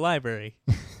the library.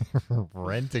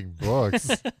 Renting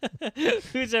books.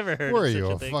 Who's ever heard Were of such you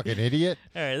a a thing? fucking idiot?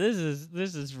 All right, this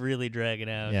is really dragging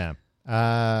out.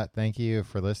 Yeah. Thank you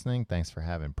for listening. Thanks for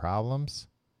having problems.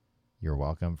 You're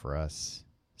welcome for us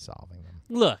solving them.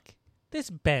 Look, this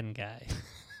Ben guy.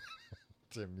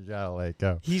 Jim, you gotta let it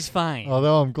go. He's fine.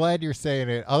 Although I'm glad you're saying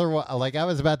it. Otherwise, like I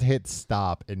was about to hit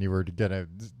stop, and you were gonna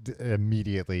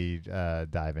immediately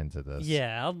dive into this.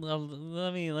 Yeah,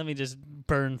 let me just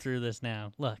burn through this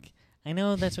now. Look, I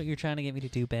know that's what you're trying to get me to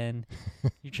do, Ben.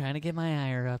 You're trying to get my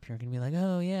ire up. You're gonna be like,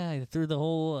 oh yeah, I threw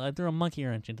a monkey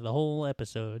wrench into the whole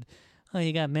episode. Oh,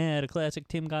 you got mad. A classic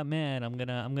Tim got mad. I'm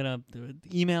gonna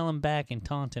email him back and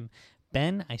taunt him.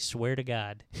 Ben, I swear to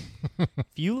God, if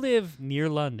you live near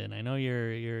London, I know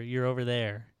you're over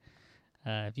there.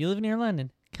 If you live near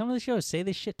London, come to the show. Say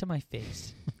this shit to my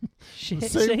face.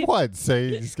 Say what?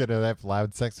 Say he's gonna have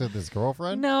loud sex with his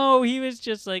girlfriend? No, he was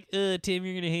just like, Tim,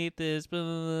 you're gonna hate this. Blah,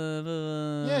 blah,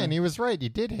 blah. Yeah, and he was right. You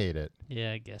did hate it.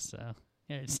 Yeah, I guess so.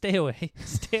 Yeah, stay away.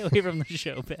 Stay away from the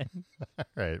show, Ben. All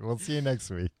right, we'll see you next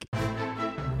week.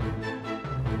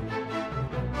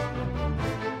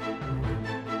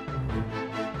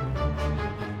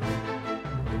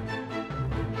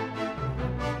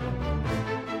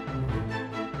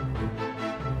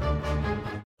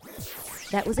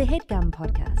 That was a HeadGum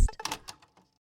podcast.